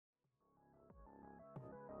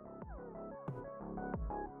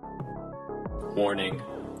Warning,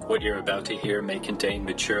 what you're about to hear may contain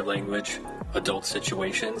mature language, adult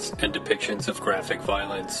situations, and depictions of graphic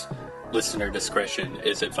violence. Listener discretion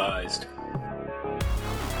is advised.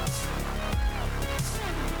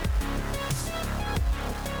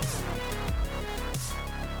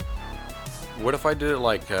 What if I did it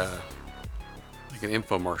like an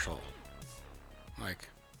infomercial? Like,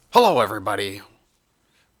 hello everybody,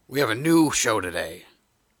 we have a new show today.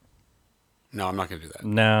 No, I'm not going to do that.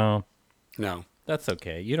 No. No. That's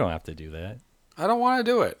okay. You don't have to do that. I don't want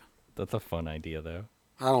to do it. That's a fun idea, though.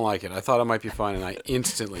 I don't like it. I thought it might be fun, and I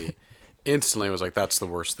instantly was like, that's the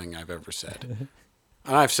worst thing I've ever said.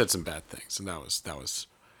 And I've said some bad things, and that was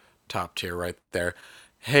top tier right there.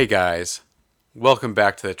 Hey guys, welcome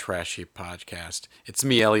back to the Trash Heap Podcast. It's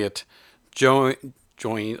me, Elliot. God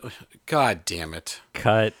damn it.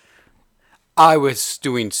 Cut. I was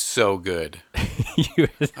doing so good.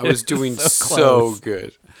 I was doing so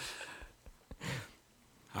good.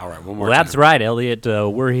 All right, one more Well, time. that's right, Elliot.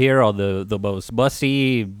 We're here on the most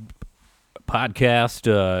musty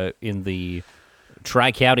podcast in the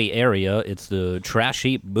Tri-County area. It's the Trash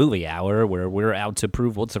Heap Movie Hour, where we're out to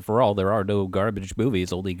prove once and for all there are no garbage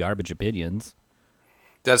movies, only garbage opinions.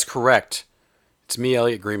 That's correct. It's me,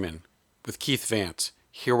 Elliot Greenman, with Keith Vance.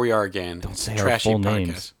 Here we are again. Don't It's say the our Trash full Heap names.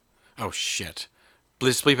 Podcast. Oh, shit.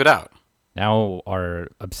 Please bleep it out. Now our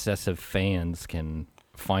obsessive fans can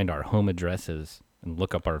find our home addresses and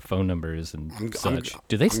look up our phone numbers and such.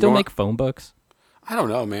 Do they still make phone books? I don't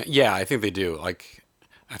know, man. Yeah, I think they do. Like,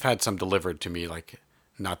 I've had some delivered to me, like,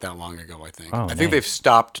 not that long ago, I think. Oh, I think nice. they've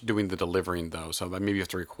stopped doing the delivering, though, so maybe you have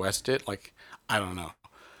to request it. Like, I don't know.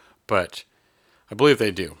 But I believe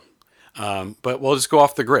they do. But we'll just go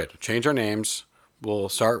off the grid. Change our names. We'll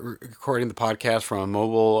start recording the podcast from a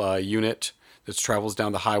mobile unit that travels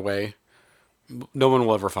down the highway. No one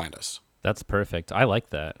will ever find us. That's perfect. I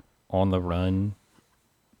like that. On the run,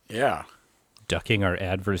 Yeah. ducking our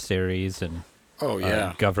adversaries and Oh,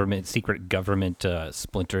 yeah. secret government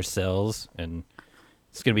splinter cells, and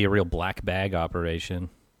it's going to be a real black bag operation.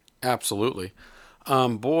 Absolutely.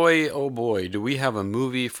 Boy, oh boy, do we have a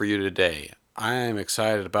movie for you today. I am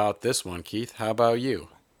excited about this one, Keith. How about you?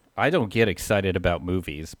 I don't get excited about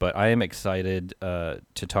movies, but I am excited to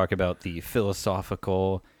talk about the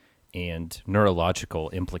philosophical and neurological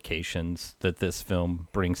implications that this film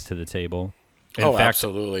brings to the table. In fact,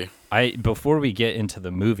 absolutely. Before we get into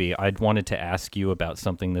the movie, I'd wanted to ask you about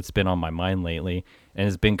something that's been on my mind lately and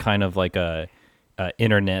has been kind of like a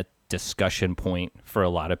internet discussion point for a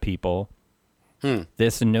lot of people.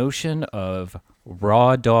 This notion of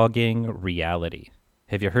raw dogging reality.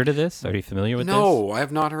 Have you heard of this? Are you familiar with this? No, I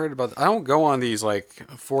have not heard about I don't go on these, like,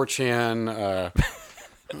 4chan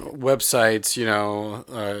websites, you know,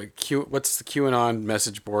 what's the QAnon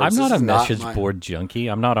message boards? I'm not This a is message board junkie.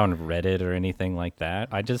 I'm not on Reddit or anything like that.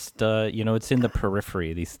 I just, it's in the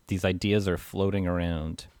periphery. These ideas are floating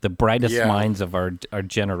around. The brightest minds of our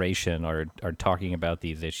generation are talking about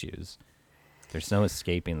these issues. There's no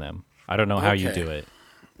escaping them. I don't know how you do it.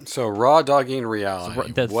 So, raw dogging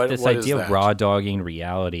reality. This idea of raw dogging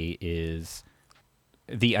reality is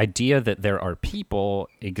the idea that there are people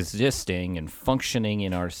existing and functioning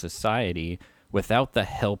in our society without the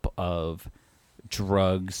help of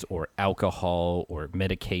drugs or alcohol or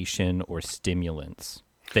medication or stimulants.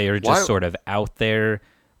 They are just sort of out there,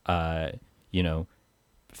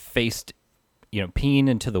 faced, peeing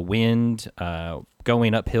into the wind,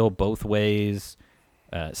 going uphill both ways,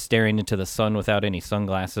 staring into the sun without any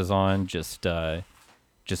sunglasses on, just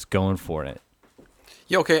going for it.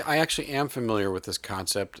 Yeah, okay, I actually am familiar with this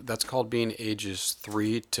concept. That's called being ages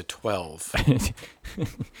 3 to 12.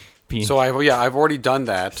 So I've already done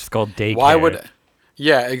that. It's called daycare.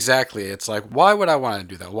 Yeah, exactly. It's like, why would I want to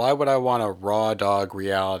do that? Why would I want a raw dog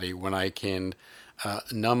reality when I can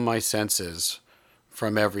numb my senses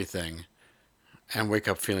from everything and wake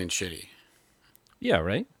up feeling shitty? Yeah,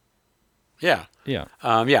 right? Yeah. Yeah.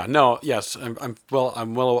 Yes.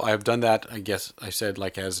 I've done that. I guess I said,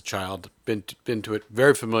 like, as a child, been to it,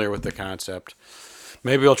 very familiar with the concept.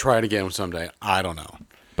 Maybe I'll try it again someday. I don't know.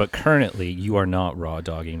 But currently, you are not raw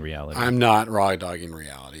dogging reality. I'm not raw dogging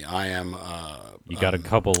reality. I am. You got a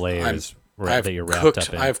couple layers that you're wrapped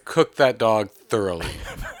up in. I've cooked that dog thoroughly.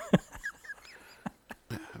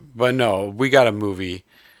 But no, we got a movie.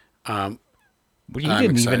 Well, you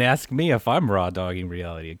didn't even ask me if I'm raw dogging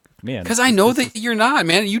reality, man. Because I know that you're not,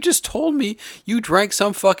 man. You just told me you drank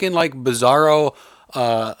some fucking, like, bizarro,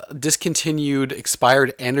 discontinued,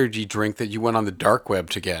 expired energy drink that you went on the dark web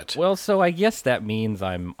to get. Well, so I guess that means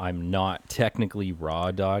I'm not technically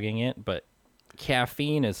raw dogging it, but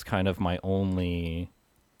caffeine is kind of my only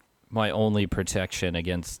my only protection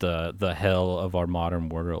against the hell of our modern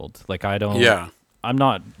world. Like Yeah. I'm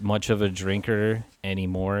not much of a drinker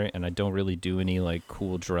anymore, and I don't really do any like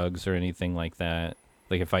cool drugs or anything like that.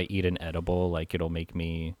 Like if I eat an edible, like it'll make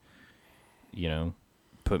me,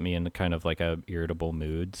 put me in kind of like a irritable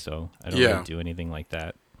mood. So I don't really do anything like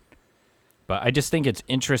that. But I just think it's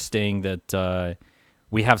interesting that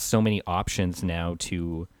we have so many options now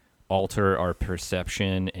to alter our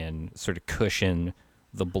perception and sort of cushion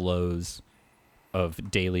the blows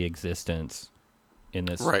of daily existence in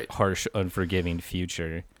this harsh, unforgiving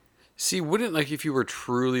future. See, wouldn't, like, if you were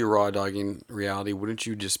truly raw dogging reality, wouldn't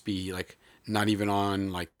you just be like not even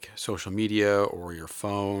on like social media or your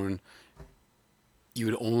phone? You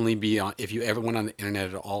would only be on, if you ever went on the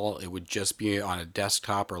internet at all, it would just be on a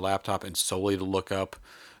desktop or laptop and solely to look up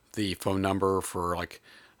the phone number for like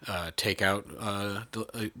takeout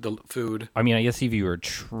the food. I mean, I guess if you were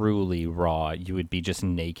truly raw, you would be just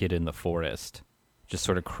naked in the forest, just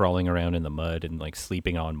sort of crawling around in the mud and like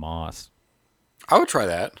sleeping on moss. I would try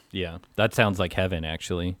that. Yeah, that sounds like heaven,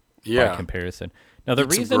 actually. Yeah. By comparison. Now, the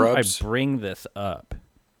reason I bring this up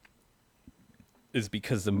is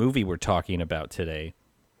because the movie we're talking about today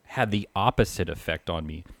had the opposite effect on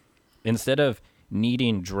me. Instead of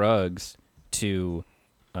needing drugs to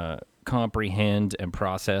comprehend and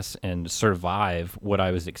process and survive what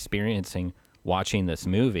I was experiencing watching this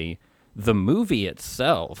movie, the movie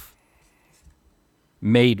itself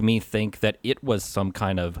made me think that it was some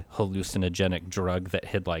kind of hallucinogenic drug that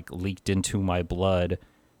had like leaked into my blood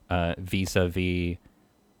vis-a-vis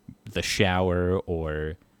the shower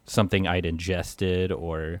or something I'd ingested.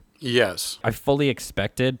 Or yes, I fully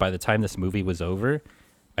expected by the time this movie was over,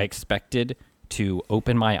 I expected to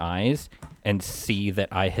open my eyes and see that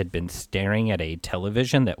I had been staring at a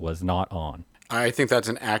television that was not on. I think that's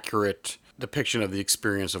an accurate depiction of the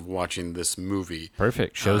experience of watching this movie.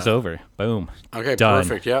 Perfect. Show's over. Boom. Okay, done.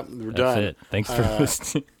 Perfect. Yep, we're That's done. it. Thanks for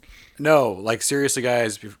listening. No, like seriously,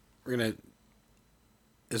 guys,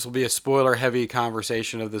 this will be a spoiler-heavy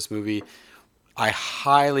conversation of this movie. I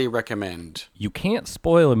highly recommend. You can't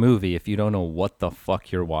spoil a movie if you don't know what the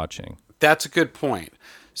fuck you're watching. That's a good point.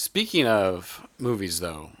 Speaking of movies,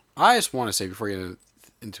 though, I just want to say before you get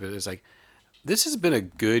into it, it's like, this has been a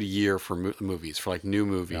good year for movies, for like new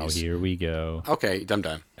movies. Oh, here we go. Okay, I'm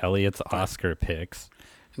done. Elliot's Oscar picks.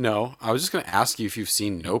 No, I was just going to ask you if you've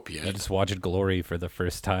seen Nope yet. I just watched Glory for the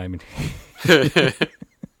first time.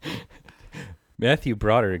 Matthew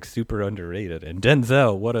Broderick, super underrated, and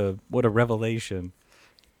Denzel, what a revelation.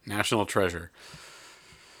 National treasure.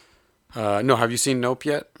 No, have you seen Nope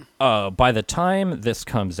yet? By the time this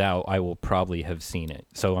comes out, I will probably have seen it.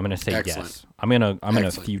 So I'm gonna say Excellent. yes. I'm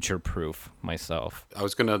gonna future proof myself. I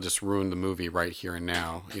was gonna just ruin the movie right here and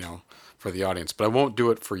now, for the audience, but I won't do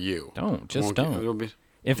it for you. Don't. It'll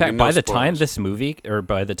In fact, by the time this movie or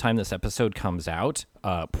by the time this episode comes out,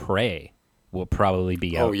 Prey will probably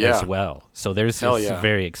be out as well. So it's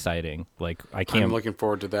very exciting. Like I can't. I'm looking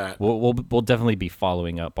forward to that. We'll definitely be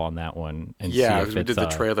following up on that one and see if we did the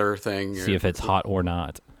trailer thing. See if it's hot or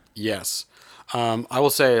not. Yes, I will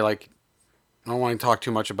say, like, I don't want to talk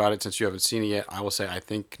too much about it since you haven't seen it yet. I will say I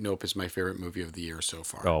think Nope is my favorite movie of the year so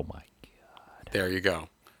far. Oh my god! There you go.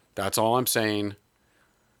 That's all I'm saying.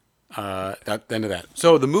 The end of that.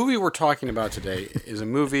 So the movie we're talking about today is a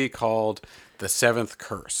movie called The Seventh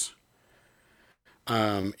Curse.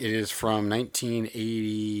 It is from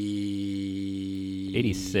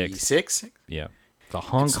 1986. Yeah. It's a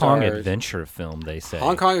Hong Kong adventure film, they say.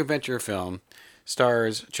 Hong Kong adventure film.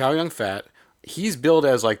 Stars Chow Yun-fat. He's billed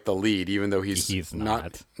as like the lead, even though he's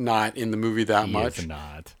not in the movie that much. He is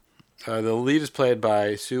not. The lead is played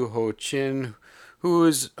by Su Ho Chin, who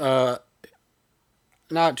is not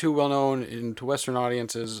too well known to Western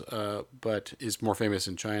audiences, but is more famous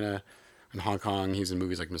in China. In Hong Kong, he's in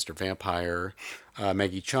movies like Mr. Vampire.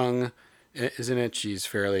 Maggie Cheung is in it. She's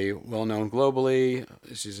fairly well known globally.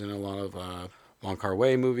 She's in a lot of Wong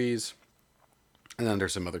Kar-wai movies. And then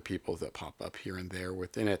there's some other people that pop up here and there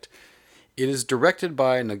within it. It is directed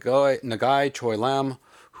by Nagai Choi Lam,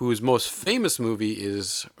 whose most famous movie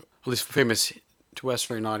is, at least famous to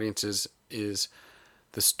Western audiences, is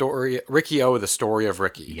the story Ricky-O, The Story of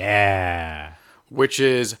Ricky. Yeah. Which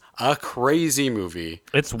is a crazy movie.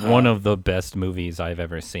 It's one of the best movies I've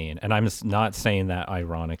ever seen. And I'm not saying that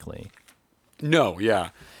ironically. No, yeah.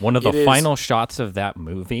 One of the final shots of that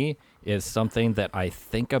movie is something that I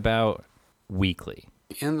think about weekly.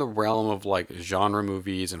 In the realm of like genre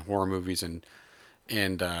movies and horror movies and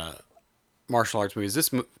martial arts movies,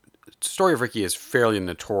 this Story of Ricky is fairly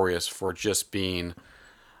notorious for just being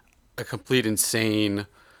a complete insane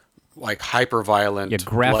like hyper violent, Yeah,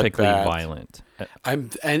 graphically bloodbath. violent.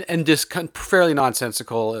 And just fairly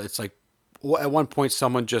nonsensical. It's like at one point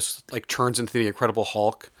someone just like turns into the Incredible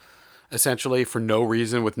Hulk, essentially for no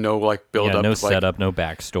reason with no like build Yeah, up. no like, setup, no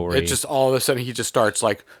backstory. It just all of a sudden he just starts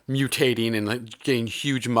like mutating and like getting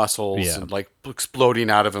huge muscles Yeah. and like exploding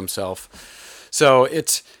out of himself. So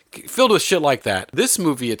it's filled with shit like that. This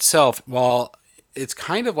movie itself, while it's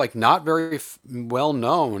kind of like not very well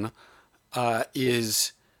known,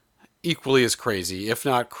 is equally as crazy, if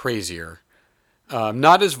not crazier.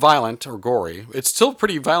 Not as violent or gory. It's still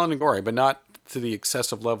pretty violent and gory, but not to the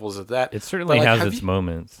excessive levels of that. it certainly But, like, has have its you-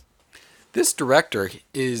 moments. This director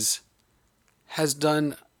has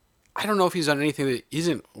done. I don't know if he's done anything that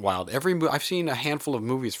isn't wild. I've seen a handful of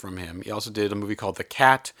movies from him. He also did a movie called The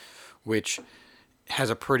Cat, which has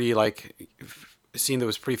a pretty like scene that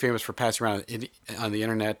was pretty famous for passing around on the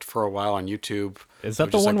internet for a while on YouTube. Is that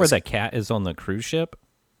which the one like where this- the cat is on the cruise ship?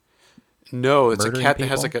 No, it's a murdering cat that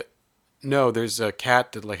has people? like a. No, there's a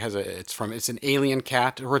cat that like has a. It's an alien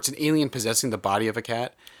cat, or it's an alien possessing the body of a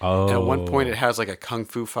cat. Oh. And at one point, it has like a kung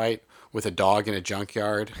fu fight with a dog in a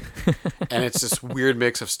junkyard, and it's this weird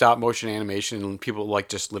mix of stop motion animation and people like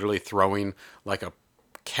just literally throwing like a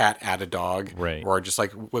cat at a dog, Right. Or just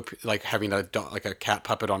like like having a like a cat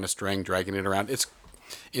puppet on a string, dragging it around. It's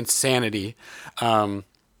insanity.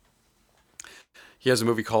 He has a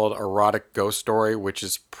movie called Erotic Ghost Story, which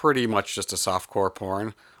is pretty much just a softcore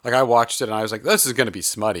porn. Like I watched it and I was like, this is going to be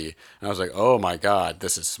smutty. And I was like, oh my God,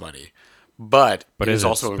 this is smutty. But But it is is it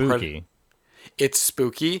also spooky? It's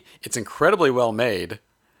spooky. It's incredibly well made.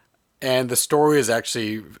 And the story is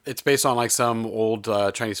actually, it's based on like some old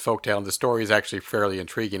Chinese folktale. And the story is actually fairly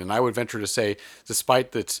intriguing. And I would venture to say,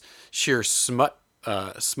 despite its sheer smut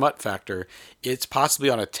factor, it's possibly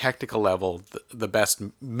on a technical level the best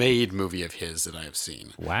made movie of his that I have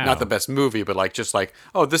seen. Wow. Not the best movie, but like just like,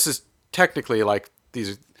 oh, this is technically like these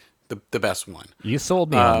are the best one. You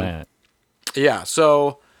sold me on that. Yeah.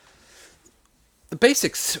 So the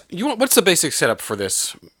basics. What's the basic setup for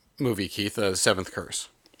this movie, Keith? The Seventh Curse.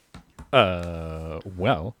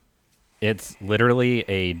 Well, it's literally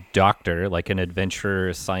a doctor, like an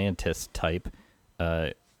adventurer scientist type,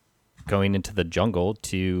 going into the jungle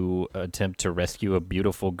to attempt to rescue a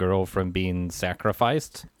beautiful girl from being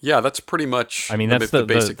sacrificed. Yeah, that's pretty much. I mean, that's the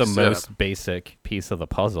basic the setup. most basic piece of the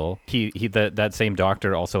puzzle. That same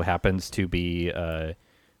doctor also happens to be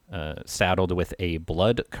saddled with a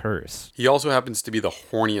blood curse. He also happens to be the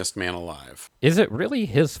horniest man alive. Is it really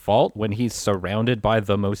his fault when he's surrounded by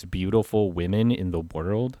the most beautiful women in the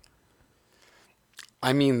world?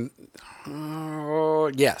 I mean,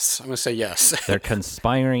 yes. I'm gonna say yes. They're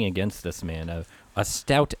conspiring against this man, a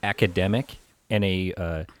stout academic and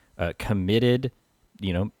a committed,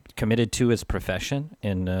 committed to his profession,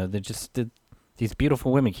 and these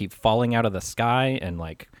beautiful women keep falling out of the sky and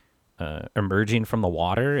like emerging from the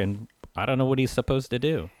water, and I don't know what he's supposed to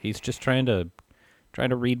do. He's just trying to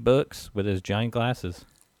read books with his giant glasses.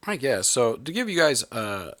 I guess. So to give you guys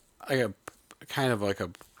a kind of like a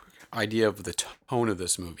idea of the tone of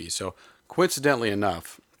this movie. So coincidentally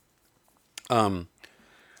enough,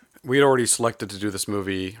 we had already selected to do this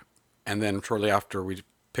movie, and then shortly after we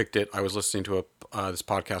picked it, I was listening to this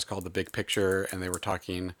podcast called The Big Picture, and they were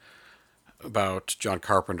talking about John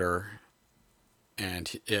Carpenter,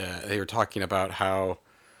 and they were talking about how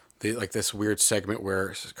they like this weird segment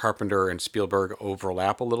where Carpenter and Spielberg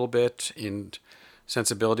overlap a little bit in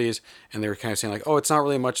sensibilities, and they were kind of saying like, oh, it's not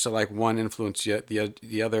really much to like one influence yet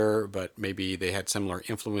the other, but maybe they had similar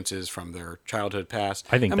influences from their childhood past.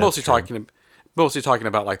 I think and that's true. mostly talking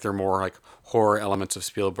about like their more like horror elements of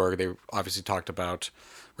Spielberg. They obviously talked about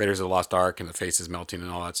Raiders of the Lost Ark and the faces melting and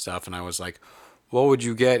all that stuff, and I was like, what would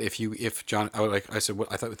you get if John? I said,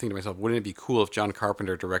 I thought thinking to myself, wouldn't it be cool if John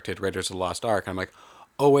Carpenter directed Raiders of the Lost Ark? And I'm like,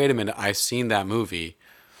 oh wait a minute, I've seen that movie.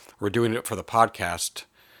 We're doing it for the podcast.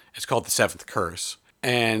 It's called The Seventh Curse,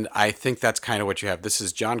 and I think that's kind of what you have. This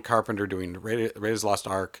is John Carpenter doing Raiders of the Lost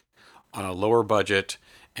Ark on a lower budget,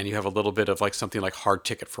 and you have a little bit of like something like Hard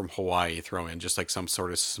Ticket from Hawaii throw in, just like some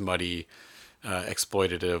sort of smutty,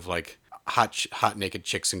 exploitative, like hot naked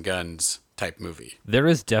chicks and guns type movie. There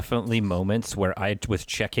is definitely moments where I was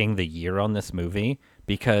checking the year on this movie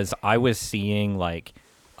because I was seeing like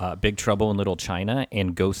Big Trouble in Little China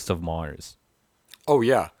and Ghosts of Mars. Oh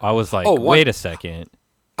yeah, I was like, Oh, wait a second.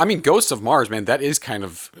 I mean, Ghosts of Mars, man, that is kind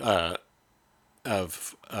of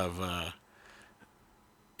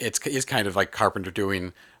it's kind of like Carpenter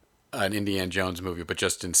doing an Indiana Jones movie, but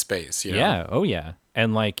just in space. You know? Yeah, oh yeah.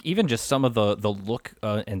 And like even just some of the look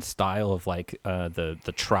and style of like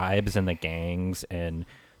the tribes and the gangs and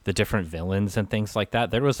the different villains and things like that.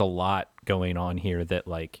 There was a lot going on here that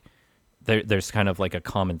like there's kind of like a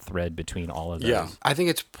common thread between all of those. Yeah, I think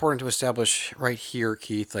it's important to establish right here,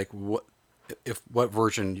 Keith, like what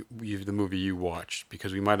version the movie you watched,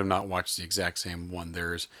 because we might have not watched the exact same one.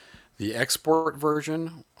 There's the export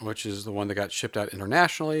version, which is the one that got shipped out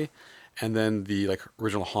internationally, and then the like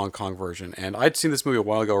original Hong Kong version. And I'd seen this movie a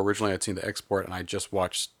while ago. Originally, I'd seen the export, and I just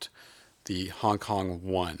watched the Hong Kong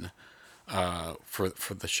one for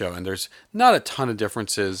the show. And there's not a ton of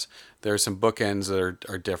differences. There's some bookends that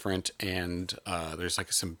are different, and there's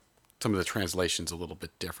like some of the translations a little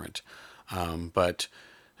bit different. But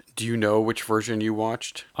do you know which version you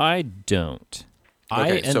watched? I don't. I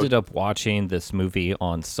Okay, so- ended up watching this movie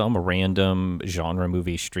on some random genre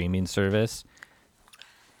movie streaming service,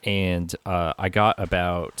 and I got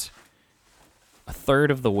about a third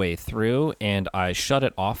of the way through, and I shut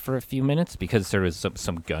it off for a few minutes because there was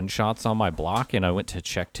some gunshots on my block, and I went to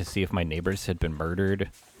check to see if my neighbors had been murdered.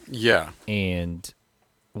 Yeah. And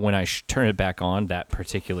when I turned it back on, that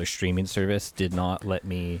particular streaming service did not let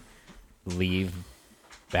me leave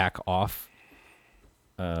back off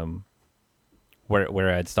where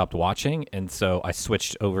I had stopped watching, and so I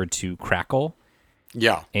switched over to Crackle.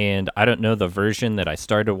 Yeah. And I don't know the version that I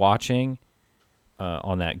started watching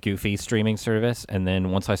on that goofy streaming service, and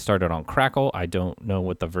then once I started on Crackle, I don't know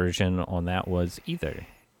what the version on that was either.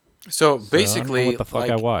 So So I don't know basically, what the fuck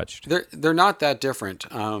I watched. they're not that different.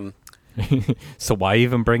 So why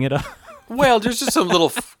even bring it up? Well, there's just some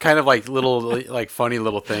little kind of like little like funny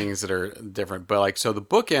little things that are different. But like so the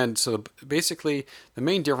bookend. So basically, the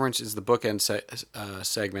main difference is the bookend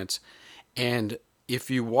segments. And if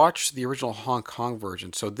you watch the original Hong Kong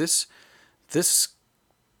version, so this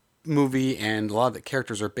movie and a lot of the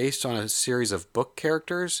characters are based on a series of book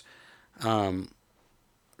characters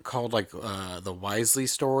called like the Wisely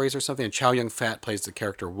stories or something. And Chow Yun-fat plays the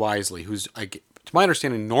character Wisely, who's, to my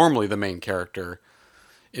understanding, normally the main character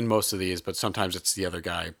in most of these, but sometimes it's the other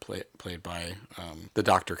guy played by the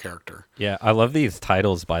doctor character. Yeah, I love these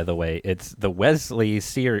titles, by the way. It's the Wesley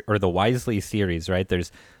series, or the Wisely series, right? There's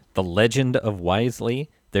The Legend of Wisely.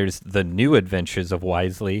 There's The New Adventures of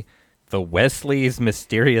Wisely. The Wesley's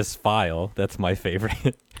Mysterious File. That's my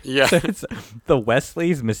favorite. Yeah. It's The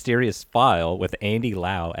Wesley's Mysterious File with Andy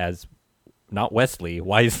Lau as, not Wesley,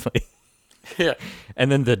 Wisely. Yeah. And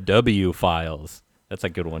then The W Files. That's a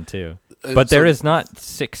good one, too. But there is not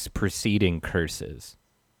 6 preceding curses.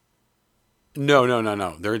 No.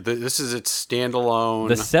 This is its standalone.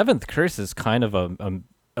 The 7th curse is kind of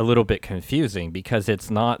a little bit confusing because it's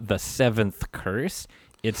not the 7th curse,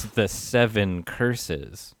 it's the 7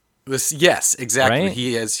 curses. Yes, exactly. Right?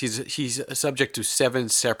 He's subject to 7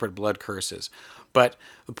 separate blood curses. But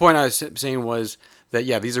the point I was saying was that,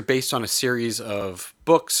 yeah, these are based on a series of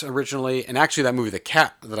books originally. And actually that movie, The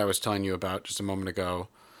Cat, that I was telling you about just a moment ago,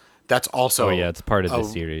 that's also... Oh, yeah, it's part of the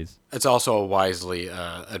series. It's also a Wisely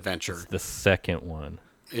adventure. It's the second one.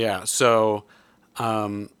 Yeah, so...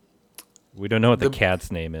 We don't know what the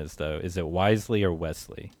cat's name is, though. Is it Wisely or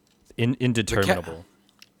Wesley? Indeterminable.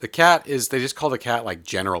 The cat is... They just call the cat, like,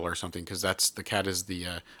 General or something, because the cat is the...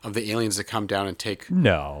 of the aliens that come down and take...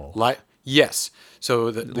 No. Yes. So...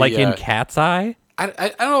 Like in Cat's Eye? I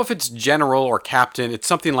don't know if it's General or Captain. It's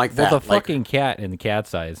something like Well, that. the fucking cat in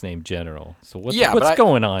Cat's Eye is named General. So what's but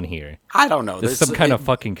going on here? I don't know. There's some kind of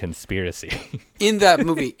fucking conspiracy. In that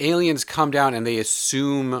movie, aliens come down and they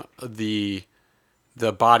assume the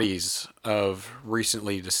bodies of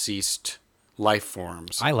recently deceased life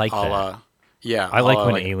forms. I like that. Yeah. I like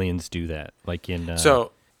when aliens do that. Like in,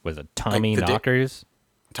 was it Tommy like Knockers?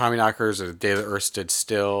 Tommy Knockers or The Day the Earth Stood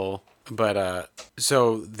Still. But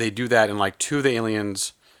so they do that, and like 2 of the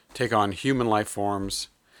aliens take on human life forms,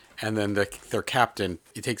 and then their captain,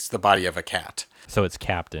 he takes the body of a cat. So it's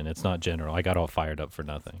Captain. It's not General. I got all fired up for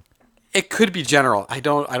nothing. It could be General. I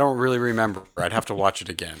don't really remember. I'd have to watch it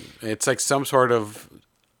again. It's like some sort of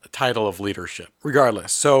title of leadership.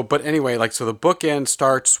 Regardless. So, but anyway, so the bookend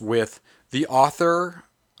starts with the author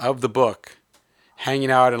of the book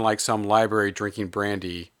hanging out in like some library drinking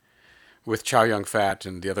brandy with Chow Yun-fat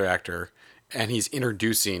and the other actor, and he's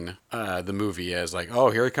introducing the movie as like,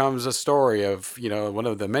 oh, here comes a story of, one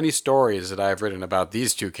of the many stories that I've written about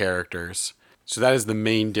these 2 characters. So that is the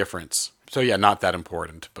main difference. So yeah, not that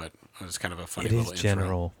important, but it's kind of a funny little intro. It is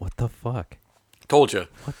General. What the fuck? Told you.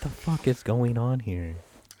 What the fuck is going on here?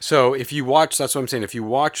 So if you watch, that's what I'm saying, if you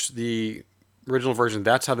watch the original version,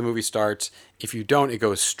 that's how the movie starts. If you don't, it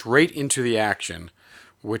goes straight into the action,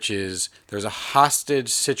 which is there's a hostage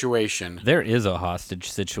situation. There is a hostage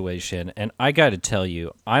situation, and I got to tell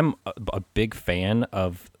you, I'm a big fan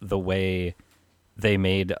of the way they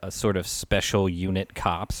made a sort of special unit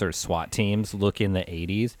cops or SWAT teams look in the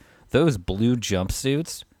 80s. Those blue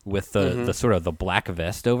jumpsuits with the sort of the black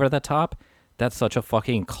vest over the top. That's such a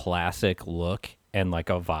fucking classic look and like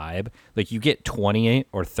a vibe. Like you get 20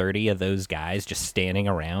 or 30 of those guys just standing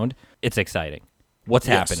around. It's exciting. What's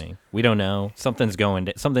happening? We don't know. Something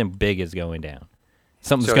big is going down.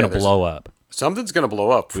 Something's going to blow up. Something's going to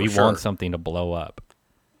blow up. We want something to blow up,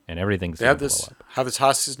 and everything's going to blow up. Have this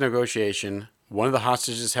hostage negotiation. One of the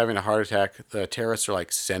hostages is having a heart attack. The terrorists are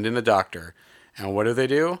like, send in a doctor. And what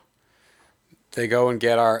do? They go and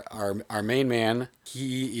get our main man.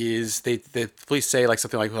 The police say like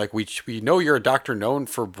something like we know you're a doctor known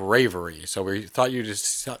for bravery. So we thought you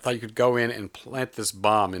could go in and plant this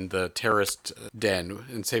bomb in the terrorist den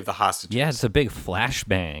and save the hostages. Yeah, it's a big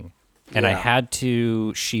flashbang. And I had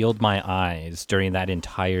to shield my eyes during that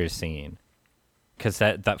entire scene. Because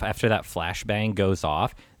that after that flashbang goes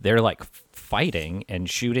off, they're like fighting and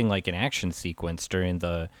shooting like an action sequence during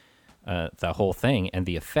the whole thing, and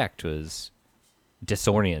the effect was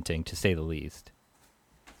disorienting to say the least.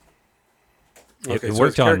 Okay, it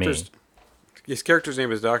worked on me. His character's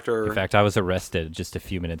name is Dr. In fact, I was arrested just a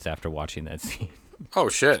few minutes after watching that scene. Oh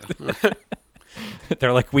shit!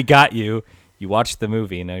 They're like, "We got you. You watched the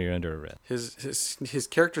movie. Now you're under arrest." His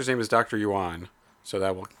character's name is Dr. Yuan, so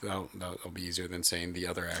that'll be easier than saying the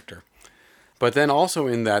other actor. But then also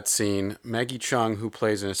in that scene, Maggie Cheung, who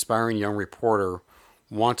plays an aspiring young reporter,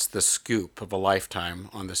 wants the scoop of a lifetime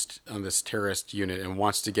on this terrorist unit and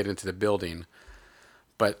wants to get into the building,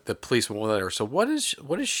 but the police won't let her. So what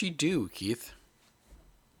does she do, Keith?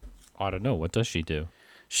 I don't know. What does she do?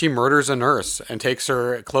 She murders a nurse and takes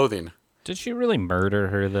her clothing. Did she really murder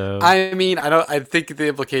her though? I mean, I think the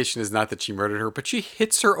implication is not that she murdered her, but she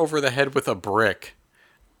hits her over the head with a brick.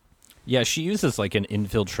 Yeah, she uses like an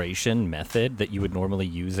infiltration method that you would normally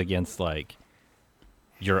use against like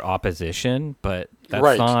your opposition, but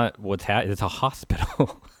that's not what's happening. It's a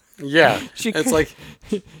hospital. Yeah, like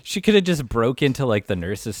she could have just broke into like the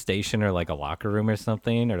nurse's station or like a locker room or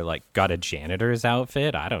something, or like got a janitor's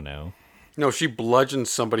outfit. I don't know. No, she bludgeoned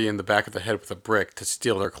somebody in the back of the head with a brick to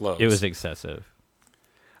steal their clothes. It was excessive.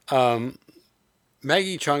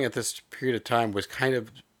 Maggie Cheung at this period of time was kind of,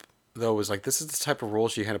 though, was like, this is the type of role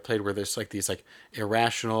she kind of played where there's like these like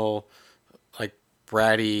irrational, like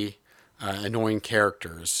bratty, annoying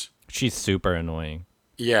characters. She's super annoying.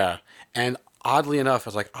 Yeah. And oddly enough, I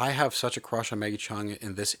was like, I have such a crush on Maggie Cheung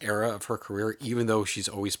in this era of her career, even though she's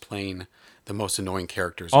always playing the most annoying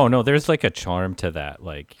characters. Oh, no, there's like a charm to that.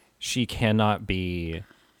 Like, she cannot be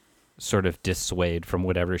sort of dissuaded from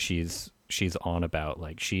whatever she's on about.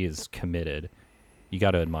 Like, she is committed. You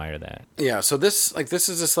got to admire that. Yeah, so this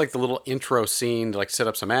is just like the little intro scene to like set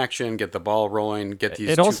up some action, get the ball rolling, get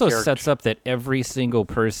these. It also sets up that every single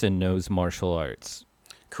person knows martial arts.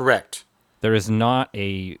 Correct. There is not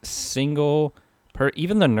a single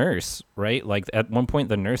even the nurse, right? Like at one point,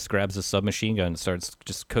 the nurse grabs a submachine gun and starts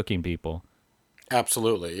just cooking people.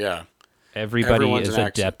 Absolutely, yeah. Everybody is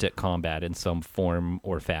adept at combat in some form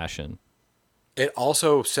or fashion. It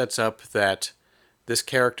also sets up that this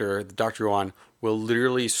character, Dr. Yuan, will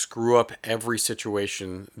literally screw up every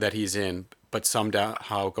situation that he's in, but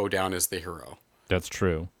somehow go down as the hero. That's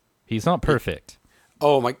true. He's not perfect.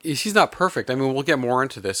 He's not perfect. I mean, we'll get more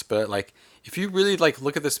into this, but like, if you really like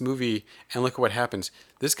look at this movie and look at what happens,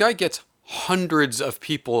 this guy gets hundreds of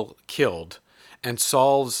people killed and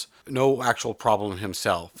solves no actual problem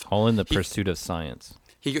himself. All in the pursuit of science.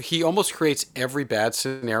 He almost creates every bad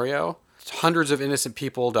scenario. Hundreds of innocent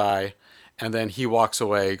people die, and then he walks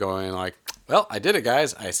away going like, well, I did it,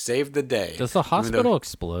 guys. I saved the day. Does the hospital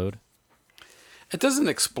explode? It doesn't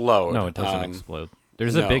explode. No, it doesn't explode.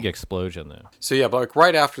 There's a big explosion, though. So, yeah, but like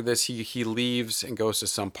right after this, he leaves and goes to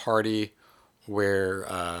some party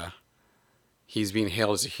where he's being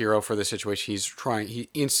hailed as a hero for the situation. He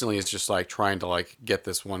instantly is just like trying to like get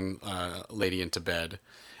this one lady into bed.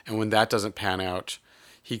 And when that doesn't pan out,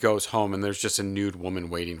 he goes home and there's just a nude woman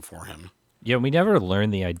waiting for him. Yeah, we never learn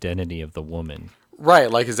the identity of the woman.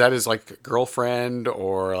 Right, like is that his like girlfriend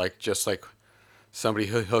or like just like somebody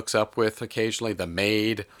who hooks up with occasionally, the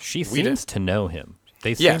maid? She seems to know him.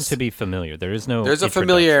 They seem to be familiar. There's a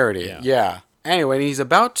familiarity. Yeah. Anyway, he's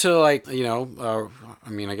about to like,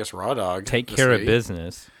 I guess raw dog. Take care of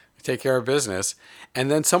business.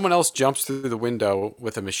 And then someone else jumps through the window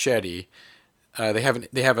with a machete. They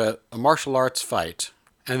have a martial arts fight.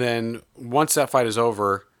 And then once that fight is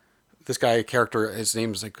over, this character, his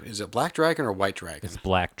name's like, is it Black Dragon or White Dragon? It's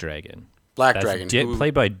Black Dragon. Dragon.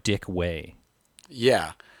 Played by Dick Wei.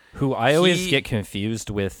 Yeah. Who I always get confused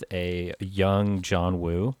with a young John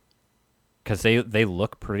Woo. Because they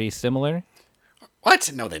look pretty similar.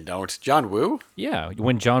 What? No, they don't. John Woo? Yeah.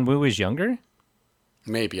 When John Woo was younger?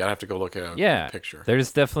 maybe. I'd have to go look at a Yeah, picture.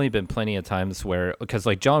 there's definitely been plenty of times where, because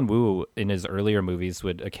like John Woo in his earlier movies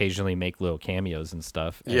would occasionally make little cameos and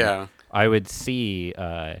stuff. And Yeah. I would see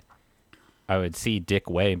Dick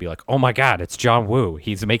Way and be like, "Oh my God, it's John Woo!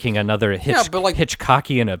 He's making another but, like-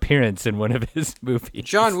 Hitchcockian appearance in one of his movies."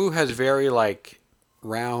 John Woo has very like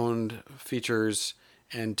round features,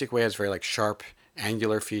 and Dick Way has very like sharp,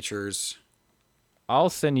 angular features. I'll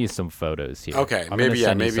send you some photos here. Okay, I'm maybe,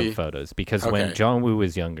 gonna send you maybe- some photos because okay. when John Woo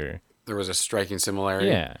was younger, There was a striking similarity.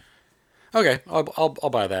 yeah, Okay, I'll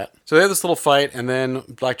buy that. So they have this little fight, and then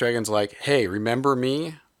Black Dragon's like, "Hey, remember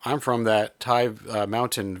me? I'm from that Thai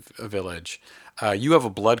mountain village. You have a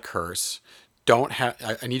blood curse.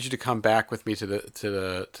 I need you to come back with me to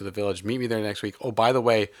the village. Meet me there next week. Oh, by the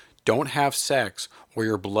way, don't have sex, or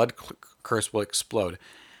your blood curse will explode."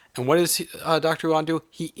 And what does Dr. Yuan do?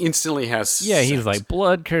 He instantly has yeah, he's sex. like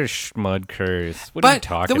blood curse, schmud curse. What are you But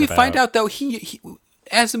talking then we about? find out, though, he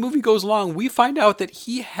as the movie goes along, we find out that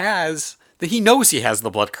he knows he has the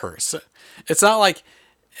blood curse. It's not like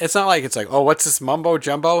it's like, oh, what's this mumbo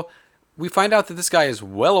jumbo? We find out that this guy is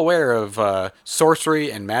well aware of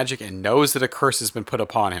sorcery and magic and knows that a curse has been put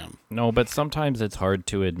upon him. No, but sometimes it's hard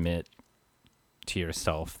to admit to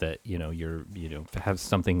yourself that you're have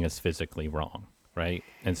something is physically wrong, right?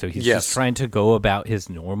 And so he's Yes. just trying to go about his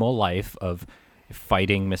normal life of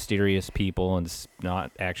fighting mysterious people and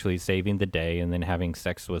not actually saving the day, and then having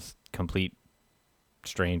sex with complete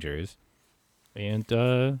strangers. And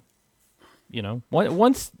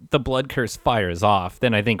once the blood curse fires off,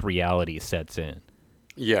 then I think reality sets in.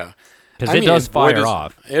 Yeah. Because it does fire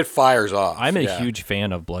off. It fires off. I'm a yeah. huge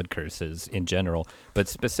fan of blood curses in general, but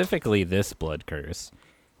specifically this blood curse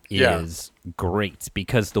Yeah. is great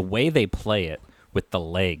because the way they play it with the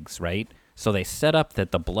legs, right? So they set up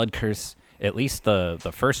that the blood curse, at least the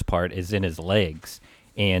first part, is in his legs,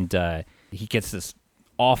 and he gets this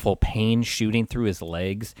awful pain shooting through his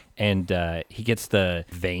legs, and he gets the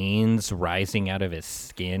veins rising out of his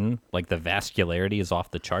skin, like the vascularity is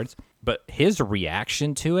off the charts. But his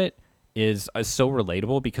reaction to it is so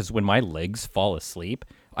relatable because when my legs fall asleep,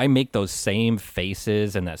 I make those same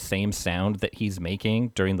faces and that same sound that he's making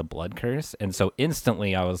during the blood curse. And so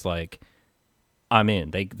instantly I was like, I'm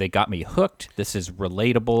in. They got me hooked. This is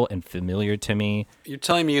relatable and familiar to me. You're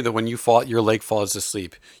telling me that when your leg falls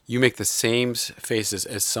asleep, you make the same faces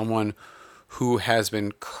as someone who has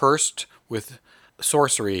been cursed with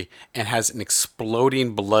sorcery and has an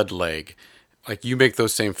exploding blood leg. Like, you make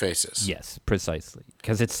those same faces. Yes, precisely.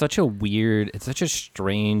 Because it's such a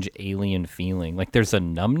strange alien feeling. Like, there's a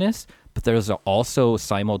numbness, but there's also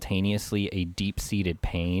simultaneously a deep-seated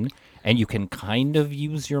pain, and you can kind of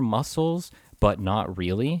use your muscles, but not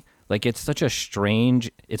really. Like, it's such a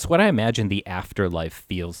strange... It's what I imagine the afterlife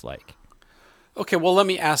feels like. Okay, well, let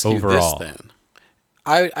me ask Overall. you this then.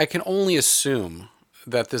 I can only assume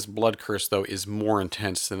that this blood curse, though, is more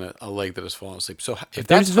intense than a leg that has fallen asleep. So if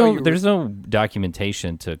that's There's no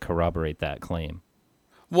documentation to corroborate that claim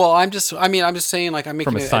well, I'm just saying, like, I'm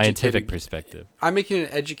making from a an scientific educated, perspective. I'm making an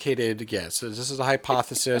educated guess. So this is a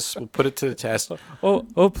hypothesis. We'll put it to the test.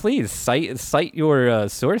 Oh, please cite your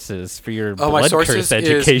sources for your Oh, my blood sources curse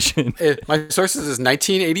education. My sources is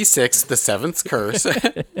 1986, The Seventh Curse,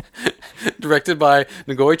 directed by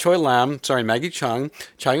Ngoy Choi Lam, starring Maggie Chung,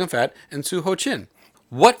 Chow Yun-fat, and Soo Ho Chin.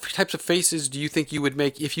 What types of faces do you think you would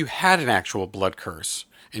make if you had an actual blood curse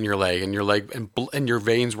in your leg, and and your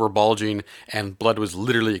veins were bulging, and blood was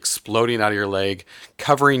literally exploding out of your leg,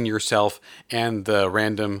 covering yourself and the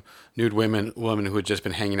random nude woman who had just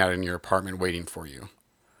been hanging out in your apartment waiting for you?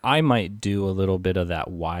 I might do a little bit of that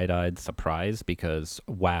wide-eyed surprise because,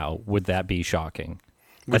 wow, would that be shocking?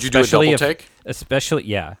 Would you do a double take? Especially,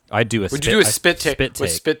 yeah, I'd do a Would you do a spit take? With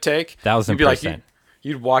spit take? 1000%.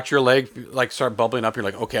 You'd watch your leg like start bubbling up. You're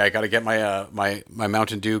like, okay, I got to get my my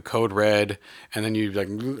Mountain Dew Code Red, and then you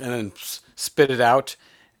spit it out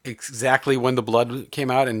exactly when the blood came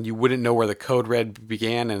out, and you wouldn't know where the Code Red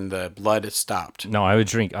began and the blood stopped. No, I would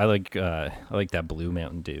drink. I like that blue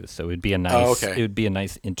Mountain Dew. So it'd be a nice. okay. It would be a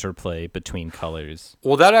nice interplay between colors.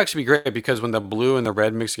 Well, that'd actually be great because when the blue and the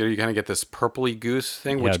red mix together, you kind of get this purpley goose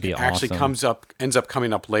thing, Yeah, which it'd be actually awesome. ends up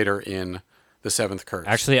coming up later in the Seventh Curse.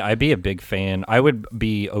 Actually, I'd be a big fan. I would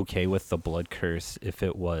be okay with the blood curse if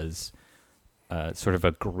it was sort of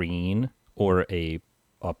a green or a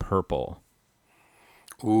purple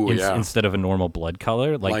ooh, yeah. instead of a normal blood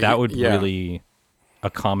color. Like Like, that would yeah. really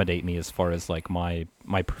accommodate me as far as like my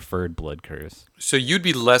preferred blood curse. So you'd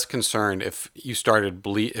be less concerned if you started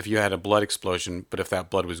if you had a blood explosion, but if that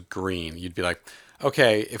blood was green, you'd be like,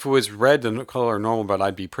 okay, if it was red, the color normal blood,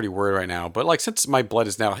 I'd be pretty worried right now. But like since my blood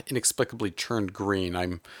is now inexplicably turned green,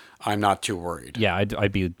 I'm not too worried. Yeah,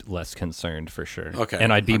 I'd be less concerned for sure. Okay,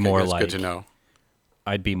 and I'd be more that's like good to know.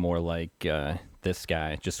 I'd be more like this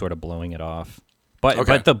guy, just sort of blowing it off. But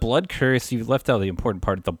Okay. but the blood curse, you left out the important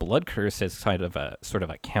part. The blood curse is kind of a sort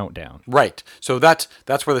of a countdown. Right. So that's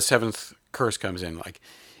where the seventh curse comes in. Like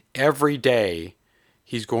every day,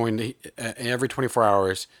 he's going to every 24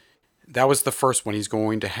 hours. That was the first one. He's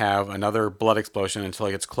going to have another blood explosion until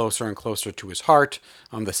it gets closer and closer to his heart.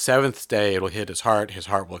 On the seventh day, it'll hit his heart. His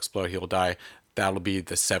heart will explode. He'll die. That'll be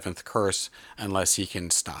the seventh curse unless he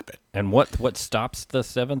can stop it. And what stops the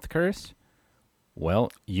seventh curse?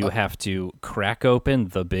 Well, you have to crack open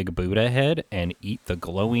the big Buddha head and eat the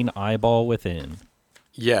glowing eyeball within.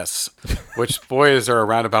 Yes. Which, boys, are a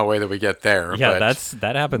roundabout way that we get there. Yeah, but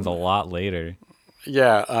that happens a lot later.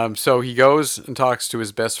 Yeah, so he goes and talks to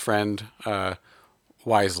his best friend,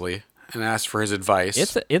 Wisely, and asks for his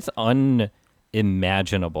advice. It's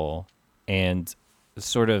unimaginable and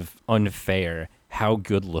sort of unfair how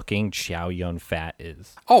good looking Chow Yun Fat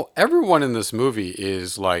is. Oh, everyone in this movie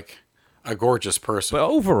is like a gorgeous person. But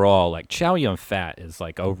overall, like Chow Yun Fat is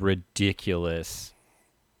like a ridiculous,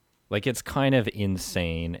 like it's kind of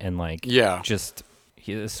insane and like just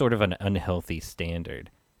he's sort of an unhealthy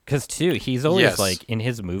standard. Because too, he's always like in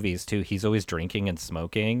his movies too. He's always drinking and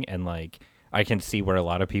smoking, and like I can see where a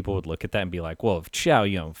lot of people would look at that and be like, "Well, if Chow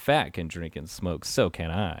Yun Fat can drink and smoke, so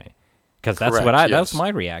can I." Because that's that's my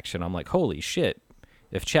reaction. I'm like, "Holy shit!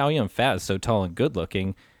 If Chow Yun Fat is so tall and good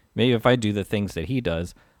looking, maybe if I do the things that he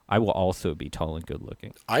does, I will also be tall and good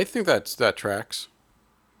looking." I think that tracks.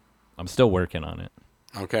 I'm still working on it.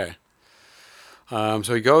 Okay. So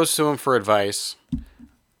he goes to him for advice.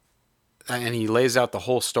 And he lays out the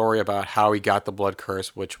whole story about how he got the blood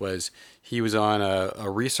curse, which was he was on a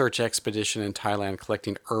research expedition in Thailand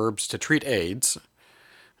collecting herbs to treat AIDS,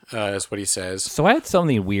 is what he says. So I had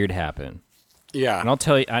something weird happen. Yeah. And I'll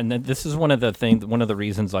tell you, and this is one of the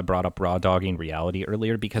reasons I brought up raw dogging reality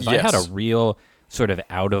earlier, because I had a real sort of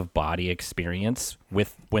out of body experience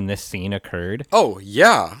with when this scene occurred. Oh,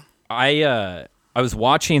 yeah. I was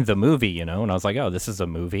watching the movie, and I was like, oh, this is a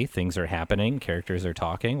movie. Things are happening. Characters are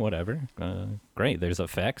talking, whatever. Great. There's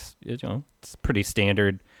effects. It's pretty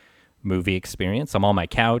standard movie experience. I'm on my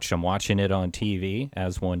couch. I'm watching it on TV,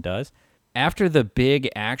 as one does. After the big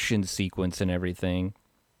action sequence and everything,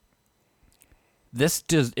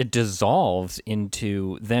 it dissolves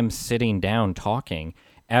into them sitting down talking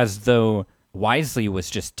as though Wisely was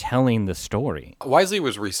just telling the story. Wisely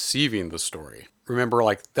was receiving the story. Remember,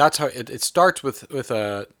 like, that's how it starts with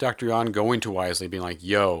Dr. Yan going to Wisely being like,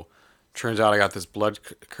 yo, turns out I got this blood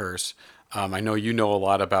curse. I know you know a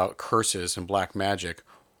lot about curses and black magic.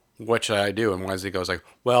 What should I do? And Wisely goes like,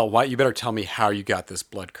 well, you better tell me how you got this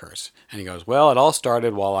blood curse. And he goes, well, it all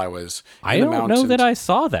started while I was in the mountains. I don't know that I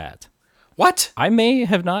saw that. What? I may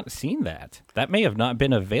have not seen that. That may have not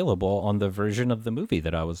been available on the version of the movie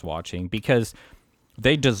that I was watching, because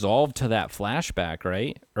they dissolved to that flashback,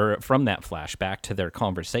 right? Or from that flashback to their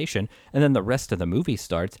conversation, and then the rest of the movie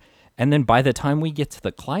starts. And then by the time we get to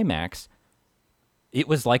the climax, it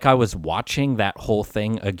was like I was watching that whole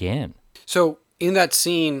thing again. So in that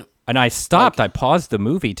scene... And I stopped. I paused the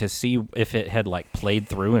movie to see if it had like played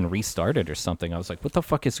through and restarted or something. I was like, "What the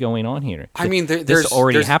fuck is going on here?" I mean, this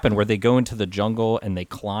already happened, where they go into the jungle and they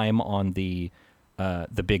climb on the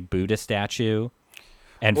big Buddha statue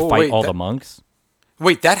and fight all the monks.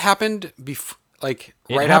 Wait, that happened before? Like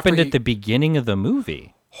it right happened after at the beginning of the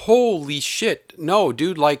movie. Holy shit! No,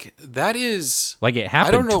 dude, like that is like it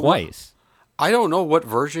happened twice. I don't know what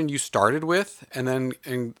version you started with, and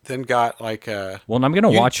then got like a. Well, and I'm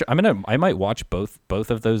gonna watch. I might watch both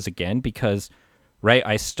of those again, because, right,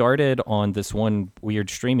 I started on this one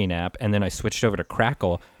weird streaming app, and then I switched over to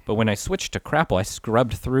Crackle. But when I switched to Crackle, I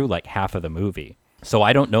scrubbed through like half of the movie, so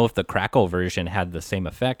I don't know if the Crackle version had the same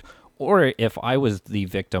effect, or if I was the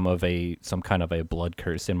victim of some kind of a blood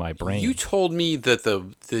curse in my brain. You told me that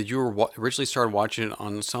you were originally started watching it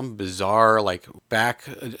on some bizarre like back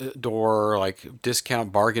door like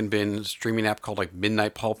discount bargain bin streaming app called like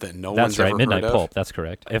Midnight Pulp that no one's ever heard of. That's right, Midnight Pulp. That's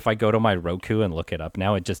correct. If I go to my Roku and look it up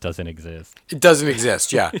now, it just doesn't exist. It doesn't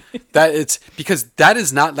exist. Yeah, it's because that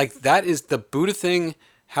is not like that is the Buddha thing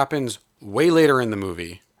happens way later in the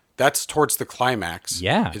movie. That's towards the climax.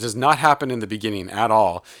 Yeah. It does not happen in the beginning at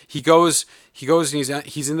all. He goes and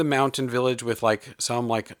he's in the mountain village with like some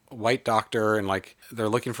like white doctor, and like they're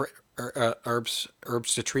looking for herbs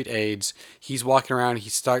to treat AIDS. He's walking around. He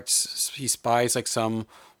spies like some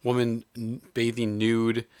woman bathing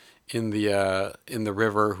nude in the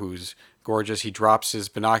river who's gorgeous. He drops his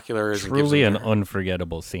binoculars. Truly and an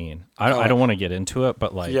unforgettable scene. I don't want to get into it,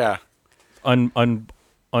 but like, yeah,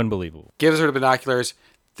 unbelievable. gives her the binoculars.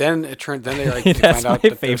 Then they like they That's find out my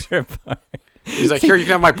that favorite part. he's like, here, you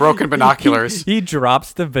can have my broken binoculars. He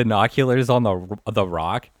drops the binoculars on the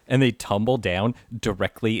rock, and they tumble down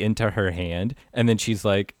directly into her hand. And then she's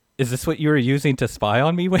like, "Is this what you were using to spy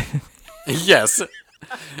on me with?" Yes.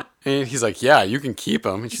 And he's like, yeah, you can keep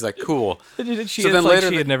them. And she's like, cool. She then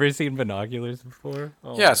had never seen binoculars before.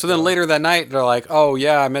 Oh yeah. So then later that night, they're like, oh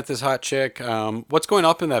yeah, I met this hot chick. What's going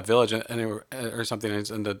up in that village or something?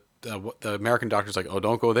 And the American doctor's like, oh,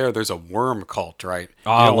 don't go there. There's a worm cult, right?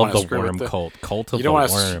 Oh, I love the worm cult. Cult of the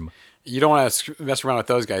worm. You don't want to mess around with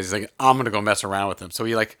those guys. He's like, I'm gonna go mess around with them. So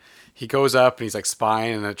he goes up and he's like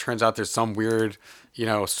spying, and it turns out there's some weird,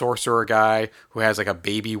 sorcerer guy who has like a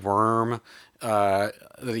baby worm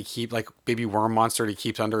that baby worm monster that he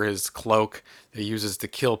keeps under his cloak that he uses to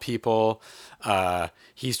kill people.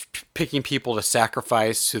 He's picking people to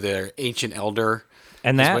sacrifice to their ancient elder.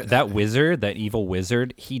 And that wizard, that evil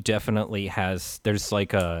wizard, he definitely has, there's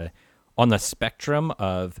like on the spectrum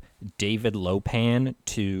of David Lopan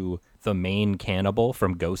to the main cannibal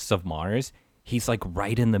from Ghosts of Mars, he's like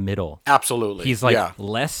right in the middle. Absolutely. He's like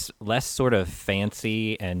less sort of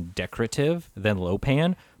fancy and decorative than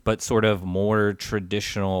Lopan, but sort of more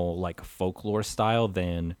traditional like folklore style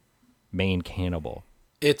than main cannibal.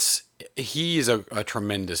 He's a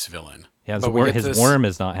tremendous villain. Yeah, his worm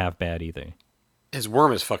is not half bad either. His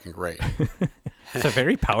worm is fucking great. It's a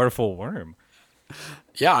very powerful worm.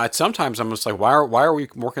 Yeah, sometimes I'm just like, why are we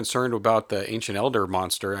more concerned about the ancient elder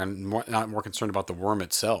monster and not more concerned about the worm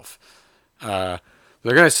itself?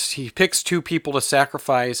 He picks two people to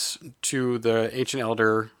sacrifice to the ancient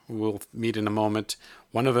elder, who we'll meet in a moment.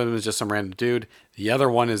 One of them is just some random dude. The other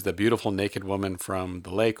one is the beautiful naked woman from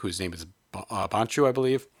the lake, whose name is Banchu, I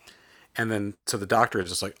believe. And then, so the doctor is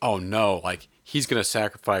just like, oh no, like, he's going to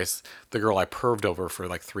sacrifice the girl I perved over for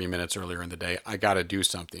like 3 minutes earlier in the day. I got to do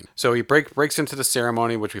something. So he breaks into the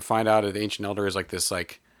ceremony, which we find out the ancient elder is like this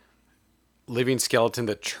like living skeleton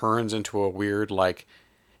that turns into a weird, like,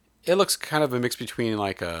 it looks kind of a mix between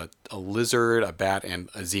like a lizard, a bat, and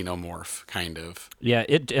a xenomorph, kind of. Yeah,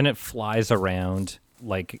 it flies around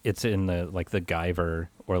like it's in the Guyver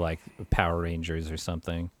or like Power Rangers or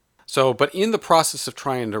something. So, but in the process of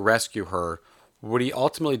trying to rescue her, what he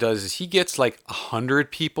ultimately does is he gets like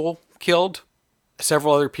 100 people killed.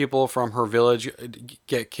 Several other people from her village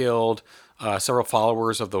get killed. Several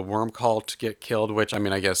followers of the worm cult get killed, which, I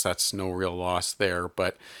mean, I guess that's no real loss there.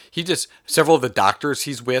 But several of the doctors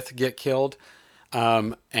he's with get killed.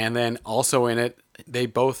 And then also in it, they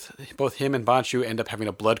both him and Banchu end up having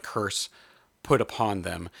a blood curse put upon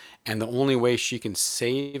them. And the only way she can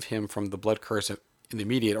save him from the blood curse in the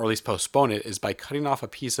immediate, or at least postpone it, is by cutting off a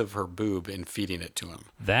piece of her boob and feeding it to him.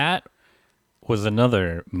 That was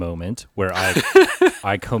another moment where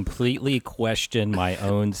I completely questioned my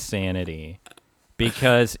own sanity,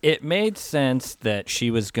 because it made sense that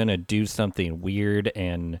she was going to do something weird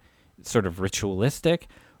and sort of ritualistic,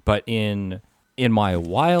 but in my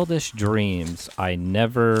wildest dreams, I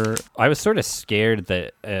was sort of scared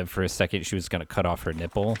that for a second she was going to cut off her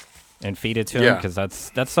nipple and feed it to him, because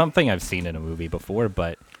that's something I've seen in a movie before.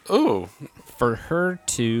 But for her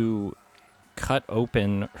to cut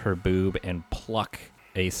open her boob and pluck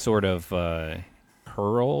a sort of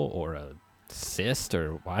pearl or a cyst,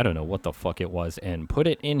 or I don't know what the fuck it was, and put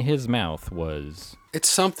it in his mouth it's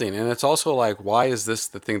something. And it's also like, why is this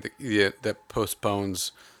the thing that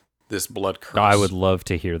postpones this blood curse? I would love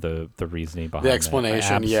to hear the reasoning behind the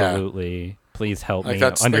explanation. That. Absolutely. Please help me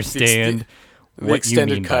that's understand what you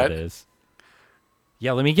mean by this.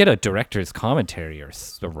 Yeah, let me get a director's commentary or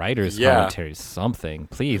a writer's commentary, something.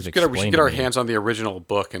 Please explain. We should get our hands on the original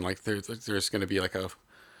book, and like there's going to be like a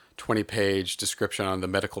 20-page description on the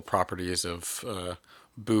medical properties of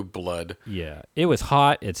boob blood. Yeah, it was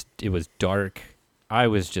hot. It was dark. I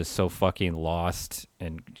was just so fucking lost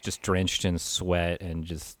and just drenched in sweat,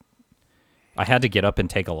 and I had to get up and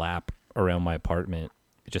take a lap around my apartment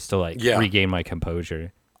just to regain my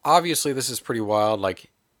composure. Obviously, this is pretty wild. Like,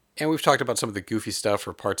 and we've talked about some of the goofy stuff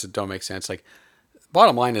or parts that don't make sense. Like,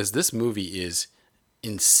 bottom line is this movie is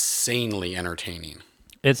insanely entertaining.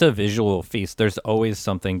 It's a visual feast. There's always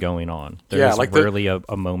something going on. There's rarely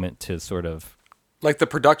a moment to sort of Like the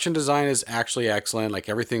production design is actually excellent. Like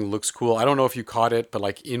everything looks cool. I don't know if you caught it, but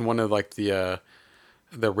like in one of like the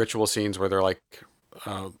ritual scenes where they're like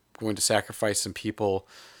going to sacrifice some people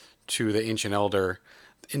to the ancient elder,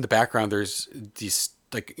 in the background there's these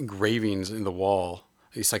like engravings in the wall,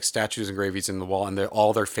 these like statues engravings in the wall, and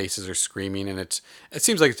all their faces are screaming, and it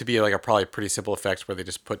seems like it to be like a probably pretty simple effect where they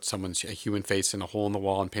just put a human face in a hole in the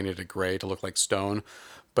wall and painted it gray to look like stone,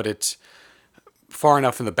 but it's far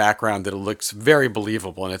enough in the background that it looks very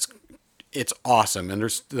believable, and it's awesome. And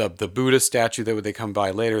there's the Buddha statue that they come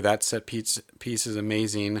by later. That set piece is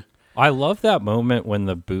amazing. I love that moment when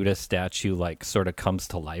the Buddha statue like sort of comes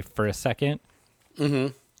to life for a second.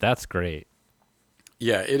 Mm-hmm. That's great.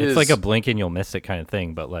 Yeah, it's like a blink and you'll miss it kind of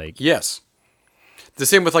thing, but like yes, the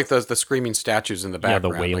same with like the screaming statues in the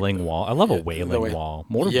background. Yeah, the wailing like wall. I love a wailing wall.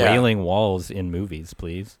 More wailing walls in movies,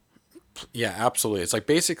 please. Yeah, absolutely. It's like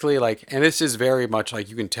basically like, and this is very much like,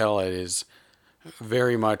 you can tell it is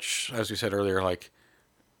very much, as we said earlier, like,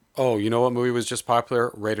 oh, you know what movie was just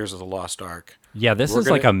popular? Raiders of the Lost Ark. Yeah, this is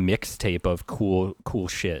like a mixtape of cool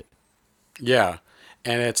shit. Yeah.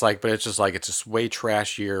 And it's like, but it's just way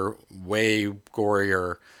trashier, way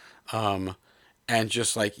gorier. And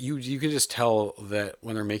just like, you can just tell that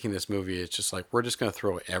when they're making this movie, it's just like, we're just going to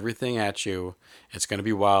throw everything at you. It's going to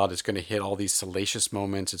be wild. It's going to hit all these salacious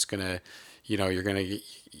moments. It's going to, you're going to,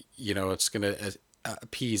 it's going to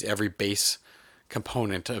appease every base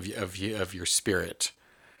component of your spirit.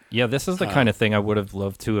 Yeah, this is the kind of thing I would have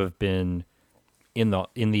loved to have been in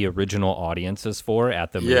the original audiences for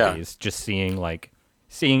at the movies. Just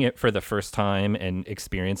seeing it for the first time and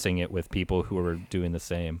experiencing it with people who are doing the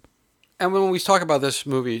same. And when we talk about this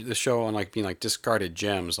movie, the show on like being like discarded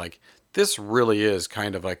gems, like this really is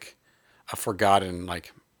kind of like a forgotten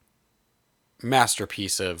like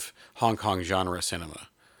masterpiece of Hong Kong genre cinema.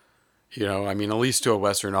 I mean, at least to a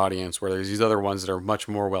Western audience, where there's these other ones that are much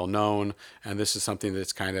more well known, and this is something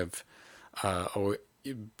that's kind of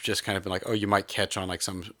just kind of been like, oh, you might catch on like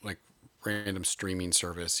some like random streaming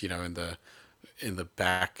service, in the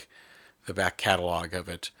back catalog of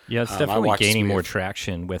it. Yeah, it's definitely gaining more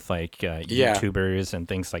traction with like YouTubers and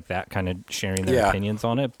things like that, kind of sharing their opinions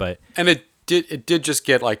on it. And it did just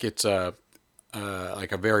get like it's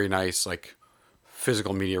like a very nice like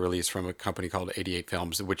physical media release from a company called 88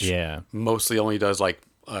 Films, which mostly only does like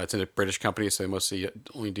it's a British company, so they mostly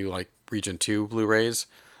only do like Region 2 Blu-rays.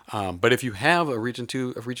 But if you have a Region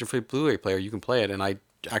 3 Blu-ray player, you can play it. And I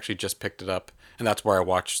actually just picked it up, and that's where I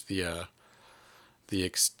watched the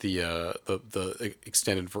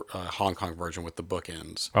extended Hong Kong version with the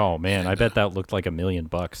bookends. Oh man, I bet that looked like $1 million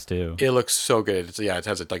too. It looks so good. It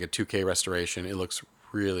has like a 2K restoration. It looks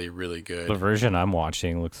really, really good. The version I'm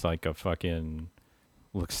watching looks like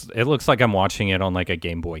it looks like I'm watching it on like a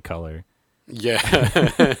Game Boy Color.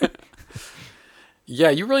 Yeah. Yeah,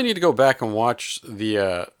 you really need to go back and watch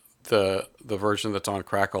the version that's on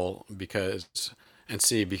Crackle because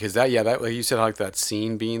that like you said, like that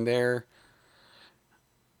scene being there,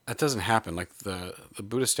 that doesn't happen. Like the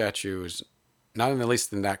Buddha statue is not at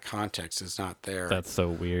least in that context, it's not there. That's so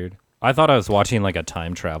weird. I thought I was watching like a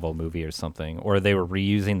time travel movie or something, or they were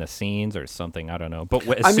reusing the scenes or something. I don't know. But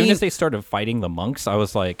as soon as they started fighting the monks, I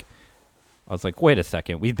was like, wait a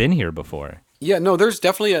second, we've been here before. Yeah, no, there's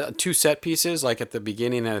definitely two set pieces, like at the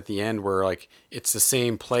beginning and at the end, where like it's the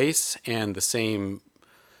same place and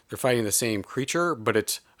they're fighting the same creature, but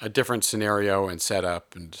it's a different scenario and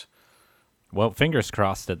setup. And well, fingers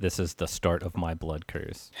crossed that this is the start of my blood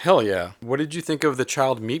curse. Hell yeah! What did you think of the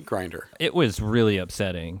child meat grinder? It was really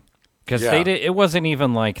upsetting because it wasn't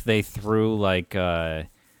even like they threw like a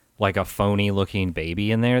phony looking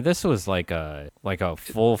baby in there. This was like a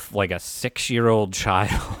full 6-year-old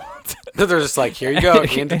child. They're just like, here you go.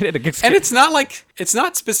 And it's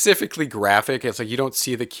not specifically graphic. It's like you don't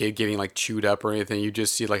see the kid getting like chewed up or anything. You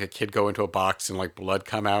just see like a kid go into a box and like blood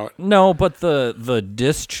come out. No, but the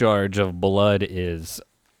discharge of blood is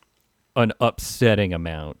an upsetting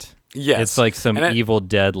amount. Yes. It's like some Evil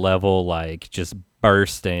Dead level, like just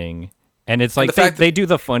bursting. And it's like they do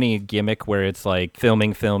the funny gimmick where it's like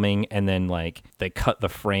filming, and then like they cut the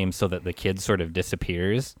frame so that the kid sort of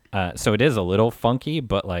disappears. So it is a little funky,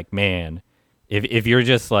 but like, man, if you're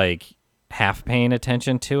just like half paying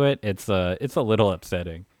attention to it, it's a little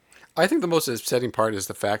upsetting. I think the most upsetting part is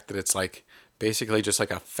the fact that it's like basically just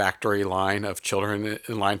like a factory line of children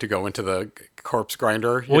in line to go into the corpse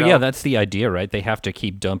grinder. Well, yeah, that's the idea, right? They have to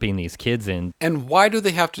keep dumping these kids in. And why do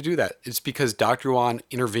they have to do that? It's because Dr. Yuan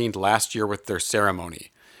intervened last year with their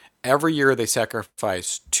ceremony. Every year they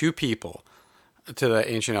sacrifice 2 people to the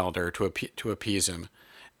ancient elder to appease him.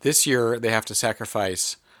 This year they have to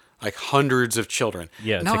sacrifice like hundreds of children.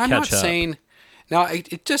 Yeah, now, to I'm catch not up. saying Now,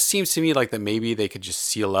 it just seems to me like that maybe they could just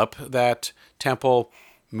seal up that temple,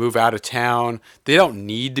 move out of town. They don't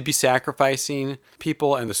need to be sacrificing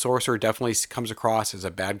people, and the sorcerer definitely comes across as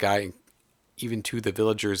a bad guy, even to the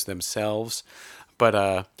villagers themselves.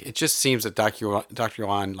 But it just seems that Dr.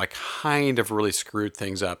 Yuan like kind of really screwed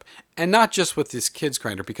things up, and not just with this kids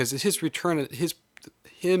grinder, because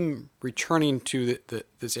him returning to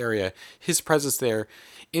this area, his presence there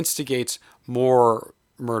instigates more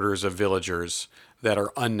murders of villagers that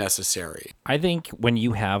are unnecessary. I think when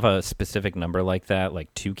you have a specific number like that,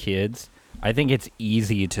 like 2 kids, I think it's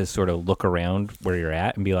easy to sort of look around where you're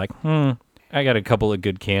at and be like, I got a couple of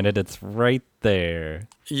good candidates right there.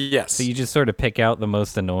 Yes. So you just sort of pick out the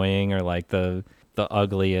most annoying, or like the